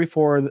an hour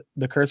before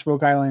the Curse of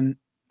Oak Island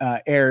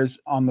airs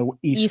on the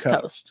East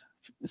Coast.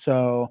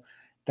 So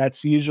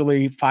that's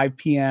usually 5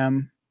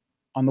 p.m.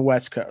 on the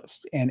West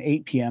Coast and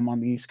 8 p.m.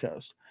 on the East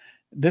Coast.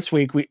 This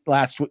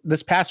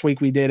past week,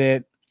 we did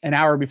it an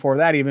hour before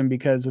that, even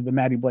because of the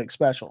Maddie Blake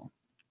special.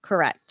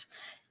 Correct.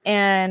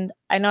 And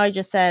I know I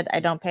just said I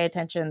don't pay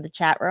attention in the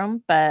chat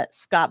room, but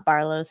Scott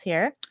Barlow's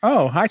here.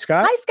 Oh, hi,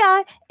 Scott. Hi,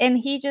 Scott. And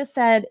he just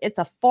said it's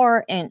a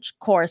 4-inch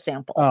core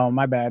sample. Oh,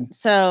 my bad.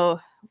 So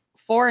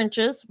 4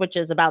 inches, which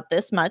is about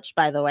this much,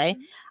 by the way,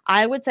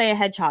 I would say a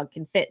hedgehog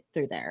can fit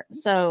through there.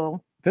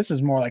 So this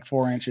is more like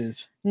 4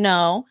 inches.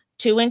 No,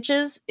 2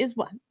 inches is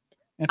what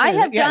I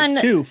have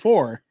done.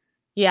 4.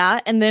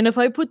 Yeah. And then if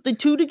I put the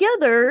two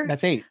together,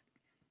 that's 8.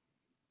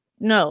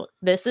 No,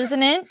 this is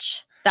an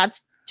inch.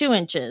 That's 2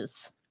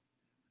 inches.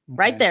 Okay.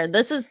 Right there.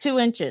 This is 2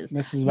 inches.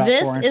 This is about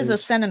 4 inches. This is a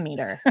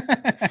centimeter.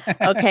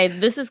 Okay.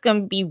 This is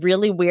going to be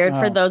really weird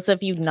for those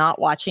of you not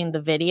watching the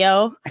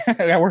video.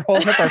 Yeah, we're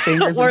holding up our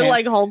fingers. We're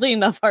like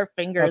holding up our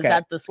fingers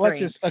at the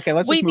screen.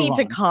 We need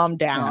to calm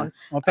down. Yeah.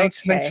 Well,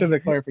 thanks for the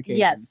clarification.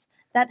 Yes.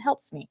 That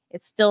helps me.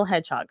 It's still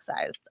hedgehog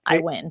sized. I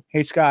win.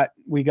 Hey, Scott,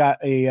 we got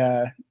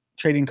a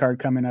trading card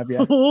coming up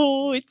yet.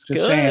 Oh, it's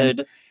just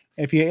good.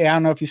 Saying, I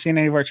don't know if you've seen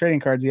any of our trading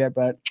cards yet,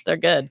 but they're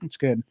good. It's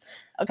good.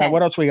 Okay.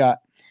 What else we got?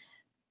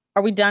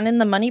 Are we done in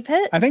the money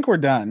pit? I think we're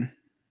done.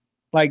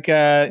 Like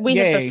we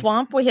hit the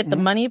swamp, we hit the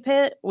money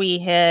pit, we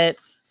hit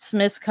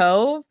Smith's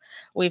Cove.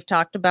 We've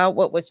talked about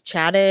what was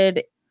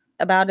chatted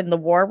about in the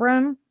war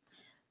room.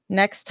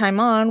 Next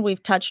time on,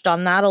 we've touched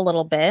on that a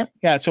little bit.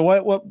 Yeah. So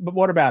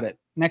what about it?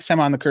 Next time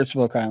on the Curse of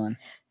Oak Island.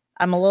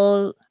 I'm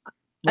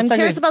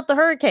curious about the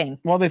hurricane.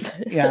 Well,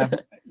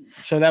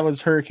 so that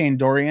was Hurricane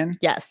Dorian.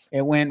 Yes.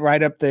 It went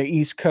right up the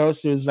East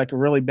Coast. It was like a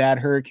really bad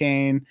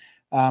hurricane.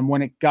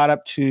 When it got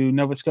up to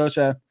Nova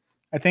Scotia,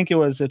 I think it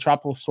was a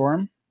tropical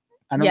storm.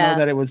 I don't know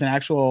that it was an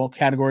actual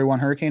Category 1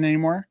 hurricane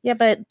anymore. Yeah,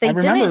 but I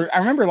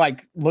remember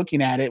like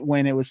looking at it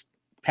when it was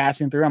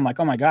passing through. I'm like,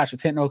 oh my gosh,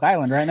 it's hitting Oak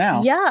Island right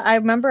now. Yeah, I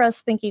remember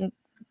us thinking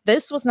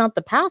this was not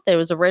the path it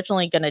was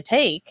originally going to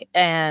take.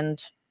 And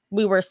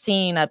we were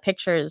seeing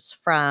pictures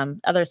from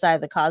other side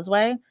of the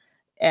causeway,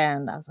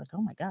 And I was like,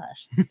 oh my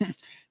gosh,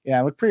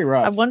 Yeah, it looked pretty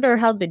rough. I wonder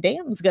how the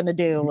dam's going to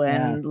do.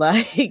 And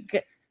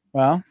like,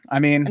 well, I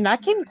mean, and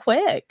that came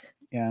quick.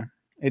 yeah,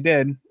 it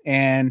did.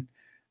 And,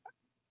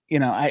 you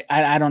know,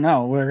 I don't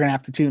know. We're going to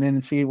have to tune in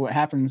and see what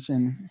happens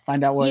and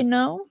find out what, You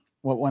know,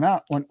 what went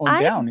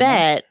I down.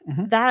 bet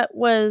Mhm. that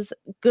was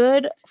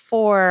good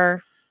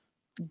for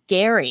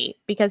Gary,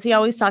 because he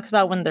always talks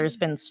about when there's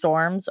been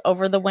storms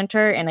over the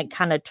winter and it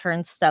kind of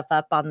turns stuff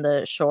up on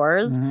the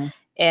shores Mhm.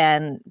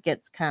 and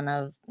gets kind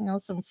of, you know,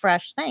 some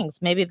fresh things.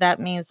 Maybe that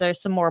means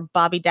there's some more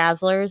Bobby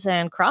Dazzlers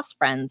and Cross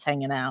friends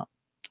hanging out.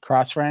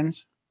 Cross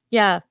friends,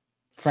 Yeah,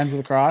 friends of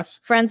the cross.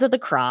 friends of the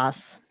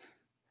Cross.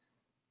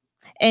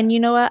 And you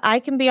know what? I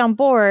can be on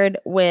board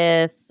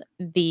with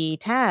the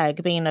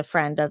tag being a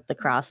friend of the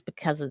Cross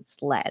because it's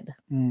lead.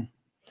 Mm.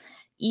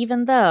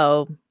 Even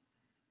though,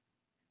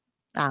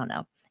 I don't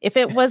know. If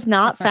it was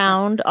not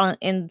found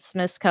in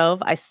Smith's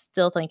Cove, I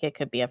still think it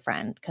could be a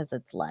friend because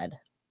it's lead.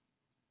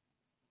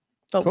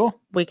 But Cool.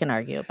 we can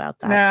argue about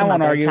that. Nah, I some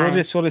won't other argue. time.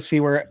 We'll just see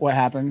what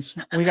happens.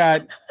 We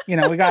got, you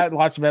know, we got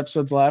lots of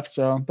episodes left,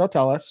 so they'll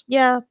tell us.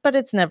 Yeah, but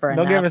it's never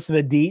They'll enough. give us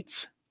the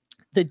deets.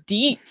 The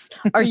deets.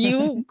 Are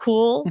you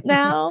cool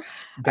now?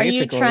 Are you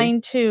Basically.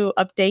 trying to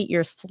update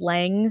your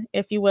slang,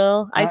 if you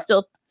will? I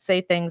still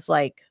say things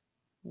like,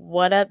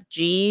 what up,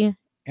 G?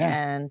 Yeah.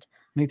 And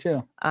Me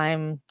too.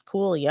 I'm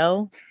cool,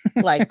 yo.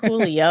 Like,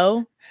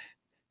 coolio.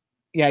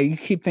 Yeah, you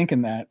keep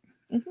thinking that.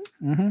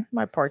 Mm-hmm. Mm-hmm.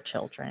 My poor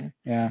children.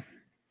 Yeah.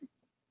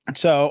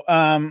 So,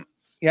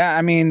 yeah,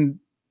 I mean,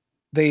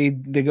 they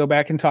go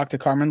back and talk to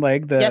Carmen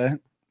Legg, the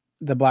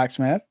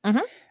blacksmith.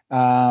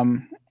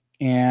 Mhm.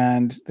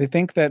 And they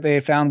think that they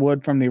found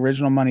wood from the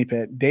original money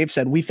pit. Dave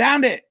said, "We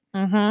found it."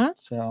 Mm-hmm.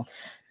 So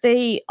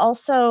they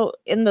also,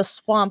 in the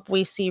swamp,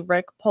 we see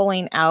Rick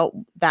pulling out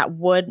that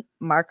wood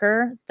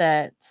marker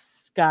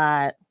that's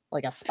got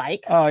like a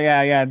spike. Oh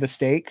yeah, the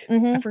stake.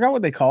 Mhm. I forgot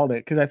what they called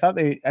it because I thought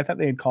they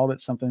had called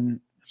it something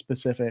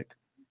specific.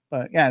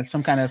 But yeah,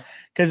 some kind of,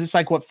 because it's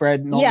like what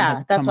Fred Nolan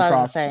had that's come what I was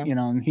across, saying. you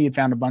know, and he had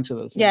found a bunch of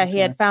those. Yeah, things, he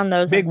had found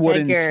those. big and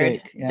wooden figured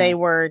stake. Yeah. They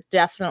were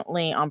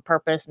definitely on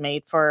purpose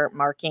made for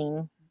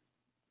marking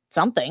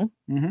something.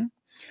 Mm-hmm.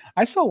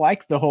 I still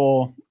like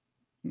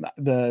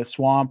the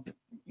swamp.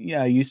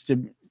 Yeah, used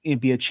to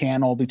be a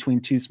channel between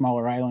two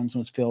smaller islands and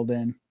was filled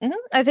in. Mm-hmm.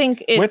 I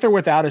think it's with or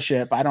without a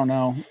ship. I don't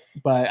know,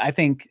 but I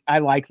think I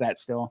like that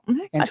still.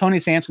 Mm-hmm. And Tony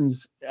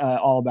Sampson's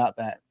all about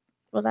that.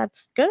 Well,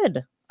 that's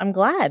good. I'm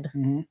glad.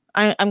 Mm-hmm.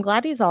 I'm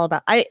glad he's all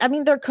about. I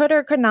mean, there could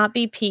or could not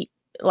be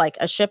like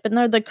a ship in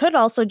there. There could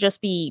also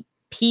just be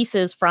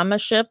pieces from a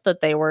ship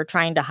that they were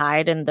trying to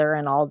hide, and they're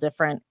in all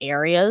different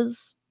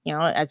areas. You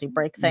know, as you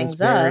break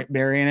things up,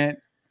 burying it.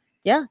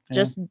 Yeah,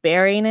 just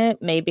burying it.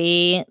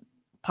 Maybe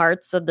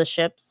parts of the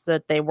ships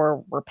that they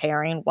were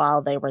repairing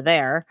while they were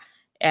there,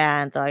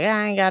 and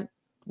they're like,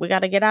 we got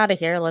to get out of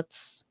here.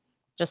 Let's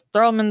just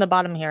throw them in the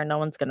bottom here. No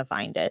one's gonna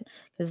find it,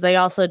 because they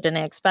also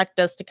didn't expect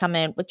us to come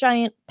in with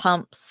giant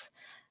pumps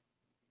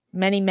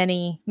many,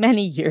 many,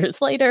 many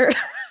years later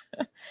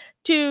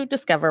to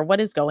discover what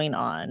is going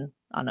on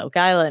Oak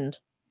Island.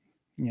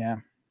 Yeah.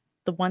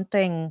 The one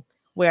thing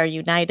we are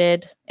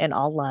united in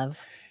all love.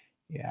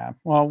 Yeah.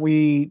 Well,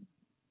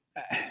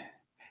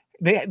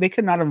 they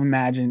could not have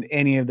imagined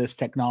any of this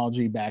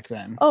technology back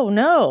then. Oh,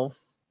 no,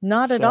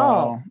 not at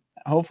all.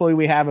 Hopefully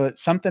we have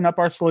something up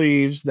our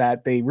sleeves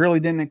that they really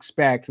didn't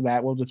expect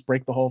that will just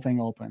break the whole thing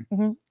open.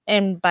 Mm-hmm.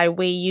 And by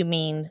we, you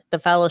mean the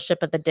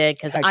Fellowship of the Dig,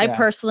 because I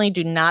personally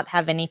do not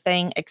have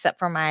anything except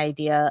for my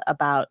idea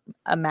about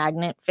a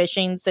magnet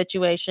fishing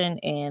situation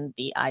in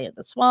the Eye of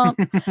the Swamp.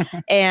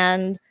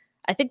 And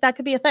I think that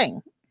could be a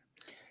thing.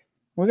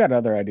 We got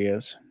other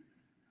ideas.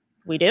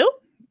 We do?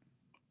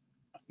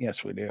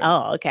 Yes, we do.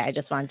 Oh, okay. I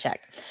just want to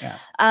check.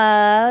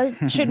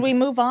 Yeah. Should we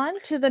move on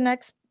to the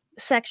next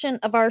section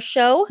of our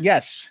show?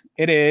 Yes,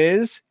 it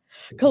is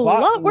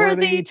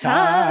Clotworthy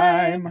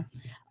time.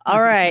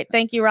 All right.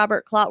 Thank you,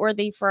 Robert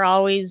Clotworthy, for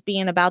always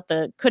being about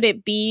the could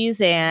it be's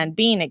and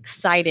being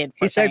excited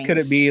for He said things. could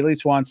it be at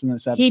least once in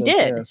this episode. He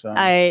did. Too, so.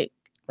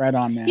 Right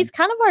on, man. He's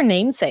kind of our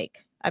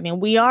namesake. I mean,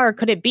 we are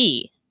Could It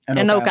Be?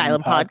 An Oak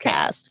Island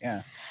podcast.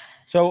 Yeah.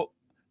 So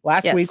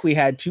last week we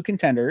had two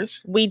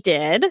contenders. We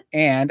did.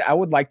 And I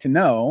would like to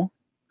know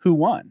who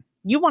won.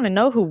 You want to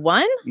know who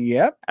won?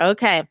 Yep.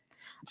 Okay.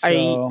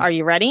 Are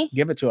you ready?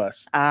 Give it to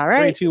us. All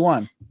right. 3, 2,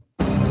 1.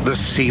 The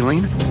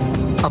ceiling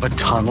of a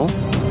tunnel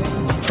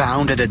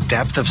found at a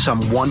depth of some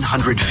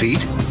 100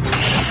 feet.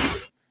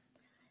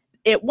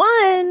 It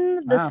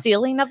won. The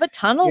ceiling of a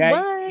tunnel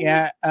won.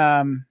 Yeah.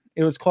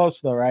 It was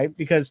close though, right?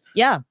 Because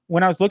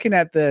when I was looking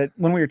at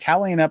when we were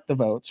tallying up the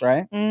votes,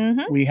 right?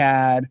 Mm-hmm. We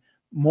had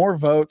more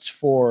votes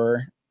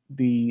for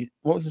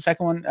what was the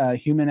second one?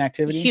 Human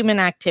activity. Human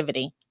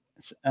activity.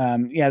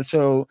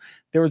 So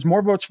there was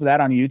more votes for that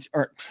on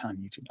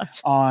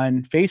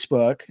on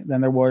Facebook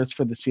than there was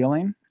for the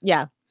ceiling.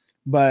 Yeah.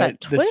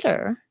 But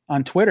Twitter.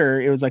 On Twitter,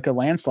 it was like a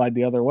landslide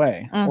the other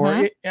way. Mm-hmm.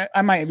 Or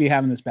I might be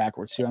having this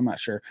backwards too. I'm not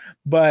sure.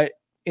 But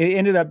it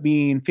ended up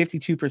being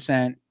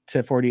 52%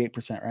 to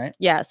 48%, right?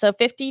 Yeah. So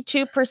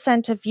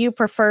 52% of you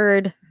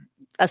preferred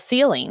a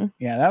ceiling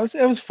Yeah,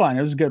 it was fun.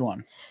 It was a good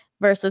one.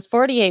 versus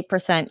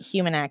 48%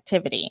 human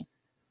activity.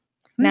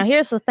 Now,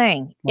 here's the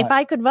thing. What? If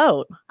I could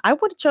vote, I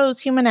would have chose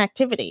human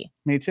activity.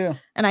 Me too.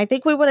 And I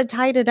think we would have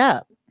tied it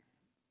up.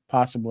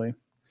 Possibly.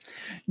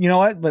 You know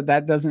what? But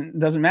that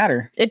doesn't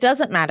matter. It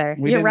doesn't matter.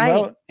 We You're didn't right.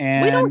 vote,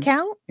 and We don't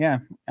count. Yeah,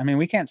 I mean,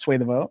 we can't sway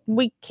the vote.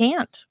 We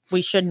can't.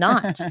 We should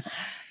not. But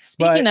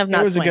Speaking of it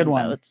not was a good swaying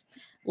one. votes,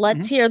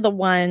 let's hear the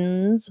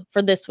ones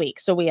for this week.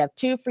 So we have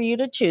 2 for you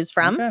to choose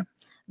from. Okay.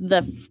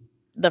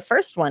 The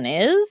first one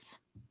is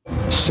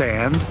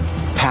Sand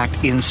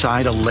packed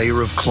inside a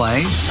layer of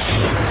clay?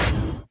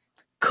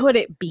 could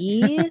it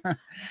be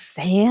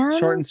sand?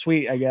 Short and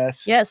sweet, I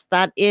guess. Yes,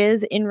 that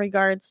is in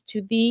regards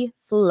to the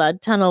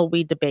flood tunnel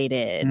we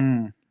debated.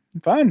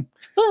 Fun.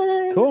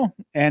 Fun. Cool.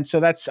 And so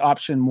that's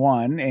option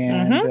 1.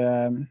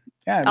 And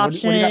yeah, what do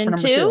you got for number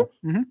Option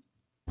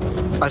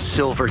 2? A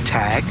silver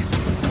tag?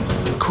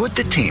 Could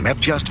the team have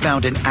just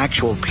found an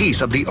actual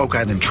piece of the Oak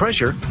Island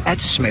treasure at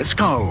Smith's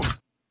Cove?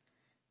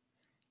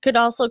 Could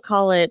also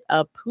call it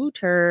a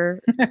pooter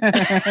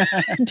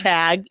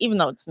tag, even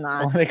though it's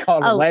not. Or they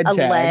call it a lead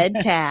tag. lead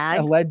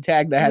tag. A lead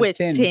tag that has with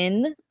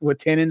tin. With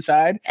tin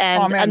inside.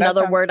 And Oh, man, that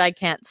another sounds- word I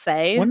can't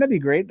say. Wouldn't that be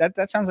great?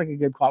 That sounds like a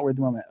good plot word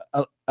moment.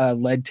 A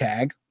lead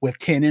tag with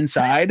tin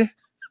inside.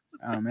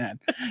 Oh man.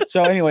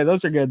 So anyway,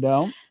 those are good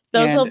though.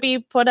 Those And- will be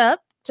put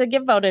up to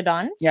get voted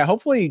on. Yeah,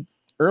 hopefully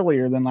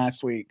earlier than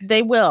last week.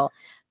 They will.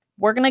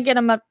 We're going to get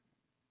them up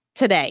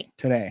today.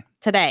 Today.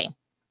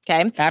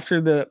 Okay.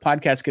 After the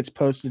podcast gets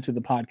posted to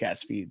the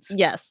podcast feeds.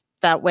 Yes.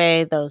 That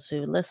way, those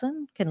who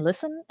listen can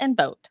listen and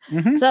vote.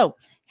 Mhm. So,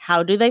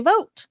 how do they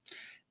vote?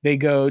 They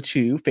go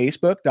to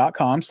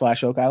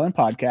facebook.com/Oak Island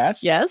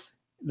Podcast. Yes.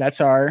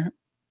 That's our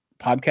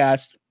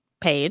podcast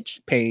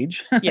Page.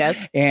 page. Yes.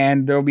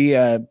 And there'll be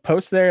a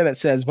post there that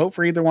says vote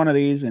for either one of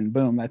these, and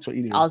boom, that's what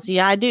you do. All you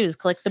gotta do is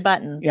click the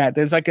button. Yeah,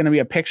 there's like going to be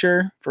a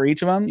picture for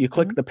each of them. You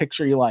click the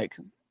picture you like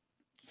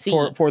See.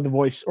 for the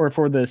voice or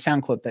for the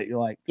sound clip that you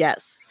like.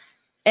 Yes.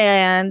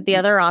 And the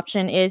other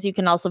option is you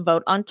can also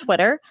vote on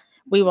Twitter.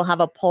 We will have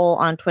a poll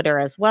on Twitter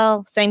as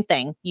well. Same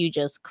thing. You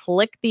just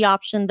click the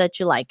option that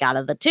you like out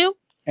of the 2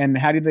 And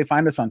how did they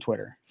find us on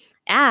Twitter?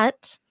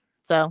 at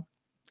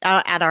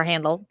our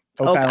handle,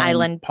 Oak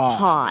Island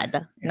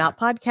Pod. Not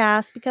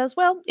podcast because,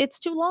 well, it's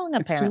too long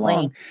apparently.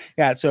 It's too long.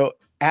 Yeah, so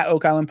at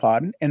Oak Island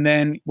Pod. And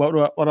then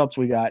what else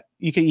we got?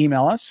 You can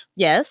email us.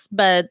 Yes,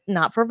 but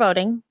not for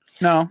voting.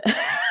 No,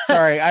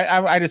 sorry.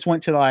 I just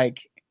went to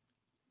like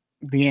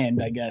the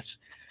end, I guess.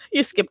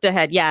 You skipped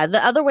ahead. Yeah.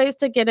 The other ways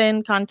to get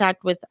in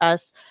contact with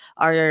us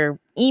are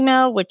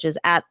email, which is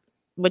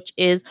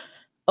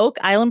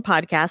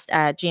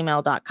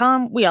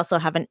oakislandpodcast@gmail.com. We also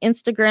have an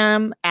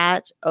Instagram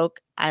at Oak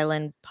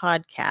Island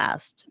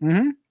Podcast.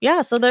 Mm-hmm.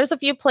 Yeah. So there's a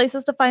few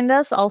places to find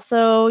us.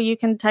 Also, you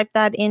can type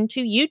that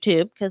into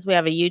YouTube because we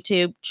have a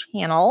YouTube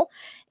channel.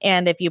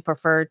 And if you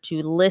prefer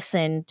to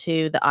listen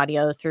to the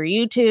audio through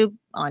YouTube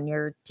on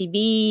your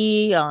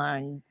TV,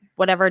 on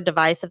whatever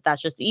device, if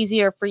that's just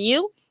easier for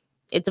you,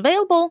 it's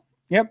available.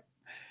 Yep.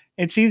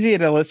 It's easy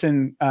to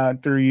listen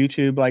through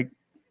YouTube. Like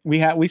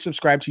we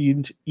subscribe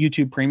to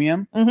YouTube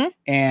Premium,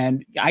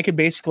 and I could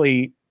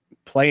basically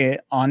play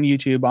it on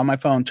YouTube on my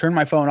phone, turn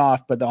my phone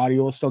off, but the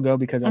audio will still go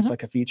because that's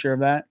like a feature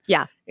of that.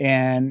 Yeah.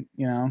 And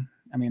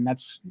I mean,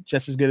 that's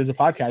just as good as a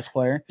podcast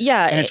player.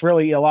 Yeah. And it's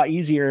really a lot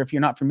easier if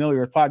you're not familiar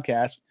with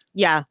podcasts.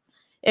 Yeah.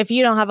 If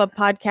you don't have a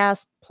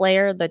podcast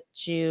player that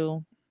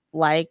you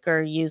like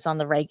or use on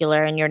the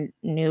regular and you're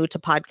new to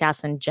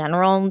podcasts in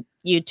general,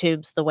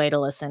 YouTube's the way to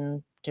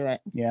listen to it.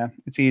 Yeah,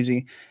 it's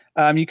easy.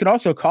 You could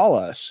also call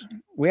us.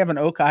 We have an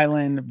Oak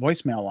Island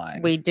voicemail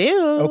line. We do.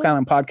 Oak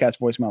Island Podcast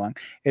voicemail line.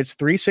 It's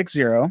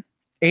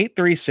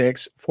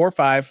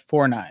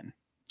 360-836-4549.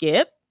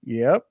 Yep.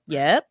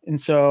 Yep.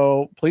 And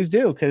so please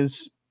do,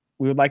 because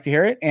we would like to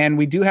hear it. And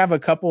we do have a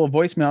couple of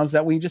voicemails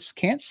that we just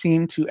can't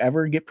seem to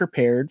ever get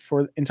prepared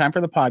for in time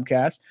for the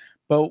podcast,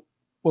 but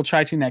we'll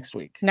try to next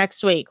week.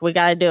 Next week. We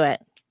got to do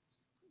it.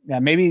 Yeah,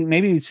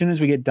 maybe as soon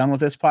as we get done with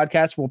this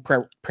podcast, we'll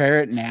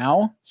prepare it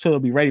now so it'll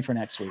be ready for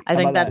next week. I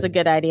think that's a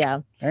good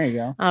idea. There you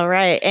go. All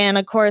right. And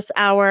of course,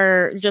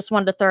 just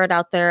wanted to throw it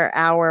out there.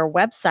 Our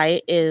website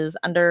is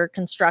under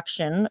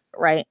construction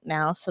right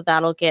now. So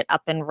that'll get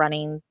up and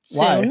running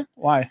soon.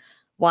 Why?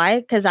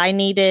 Because I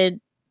needed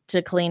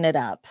to clean it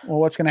up. Well,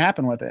 what's going to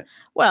happen with it?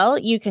 Well,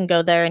 you can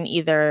go there and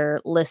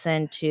either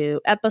listen to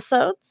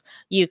episodes.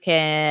 You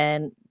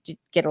can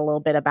get a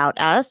little bit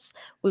about us.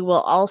 We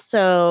will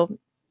also,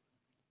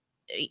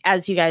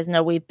 as you guys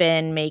know, we've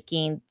been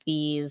making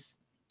these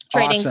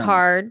trading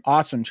card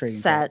trading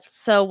sets. cards.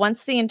 So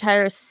once the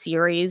entire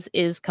series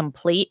is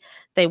complete,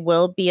 they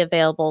will be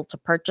available to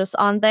purchase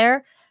on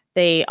there.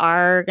 They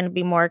are going to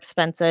be more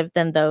expensive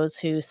than those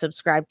who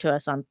subscribe to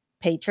us on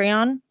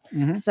Patreon.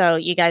 Mm-hmm. So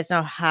you guys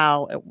know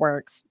how it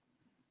works.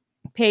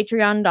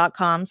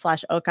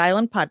 Patreon.com/Oak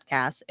Island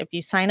Podcast. If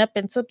you sign up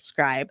and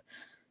subscribe,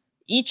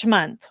 each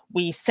month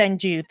we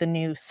send you the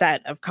new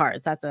set of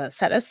cards. That's a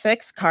set of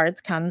 6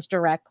 cards, comes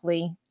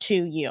directly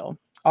to you.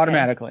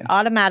 Automatically.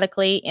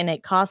 Automatically, and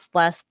it costs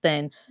less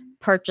than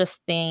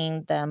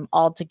purchasing them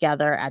all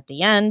together at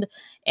the end,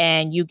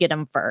 and you get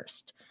them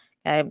first.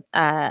 Okay.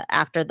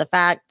 After the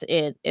fact,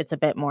 it's a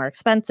bit more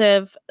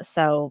expensive,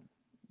 so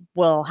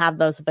we'll have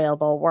those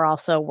available. We're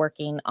also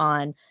working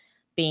on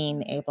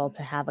being able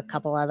to have a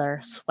couple other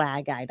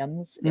swag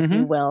items, if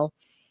you will.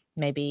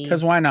 Maybe.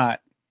 Because why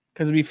not?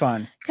 Because it'd be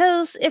fun.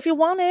 Because if you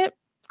want it,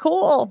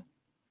 cool.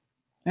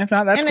 If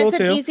not, that's cool too. And it's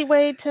an easy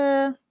way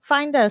to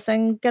find us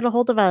and get a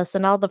hold of us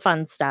and all the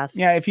fun stuff.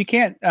 Yeah, if you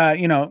can't,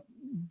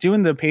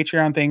 doing the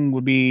Patreon thing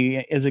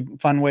is a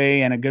fun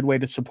way and a good way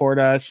to support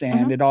us,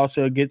 and it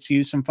also gets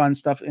you some fun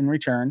stuff in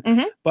return.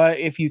 But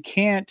if you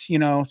can't,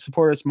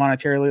 support us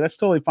monetarily, that's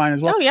totally fine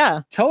as well. Oh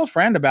yeah, tell a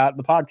friend about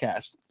the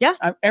podcast. Yeah,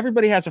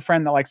 everybody has a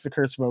friend that likes the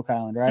Curse of Oak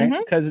Island, right?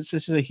 Because it's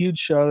just a huge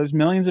show. There's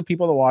millions of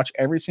people that watch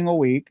every single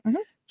week.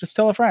 Just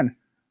tell a friend.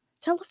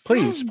 Tell a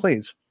friend,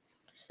 please.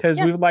 Because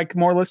we would like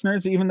more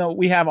listeners, even though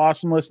we have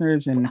awesome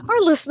listeners, and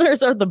our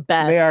listeners are the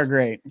best. They are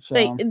great. So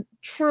they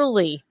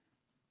truly.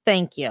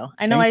 Thank you.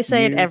 I know I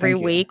say it every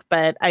week,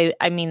 but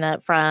I mean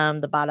that from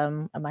the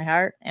bottom of my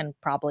heart, and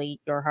probably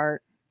your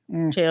heart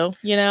too.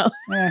 Yeah,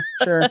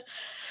 sure.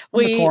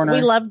 we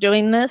love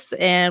doing this,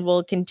 and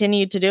we'll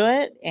continue to do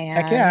it. And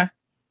heck yeah.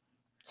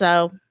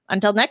 So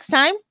until next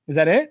time. Is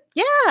that it?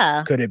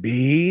 Yeah. Could it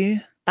be?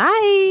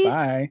 Bye.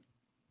 Bye.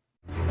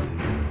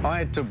 I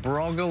had to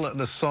broggle at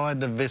the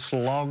side of this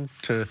log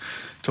to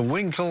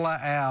winkle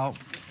that out,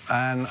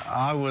 and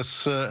I was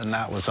certain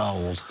that was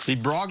old. He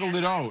broggled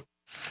it out.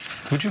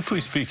 Would you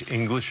please speak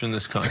English in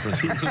this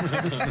conference room?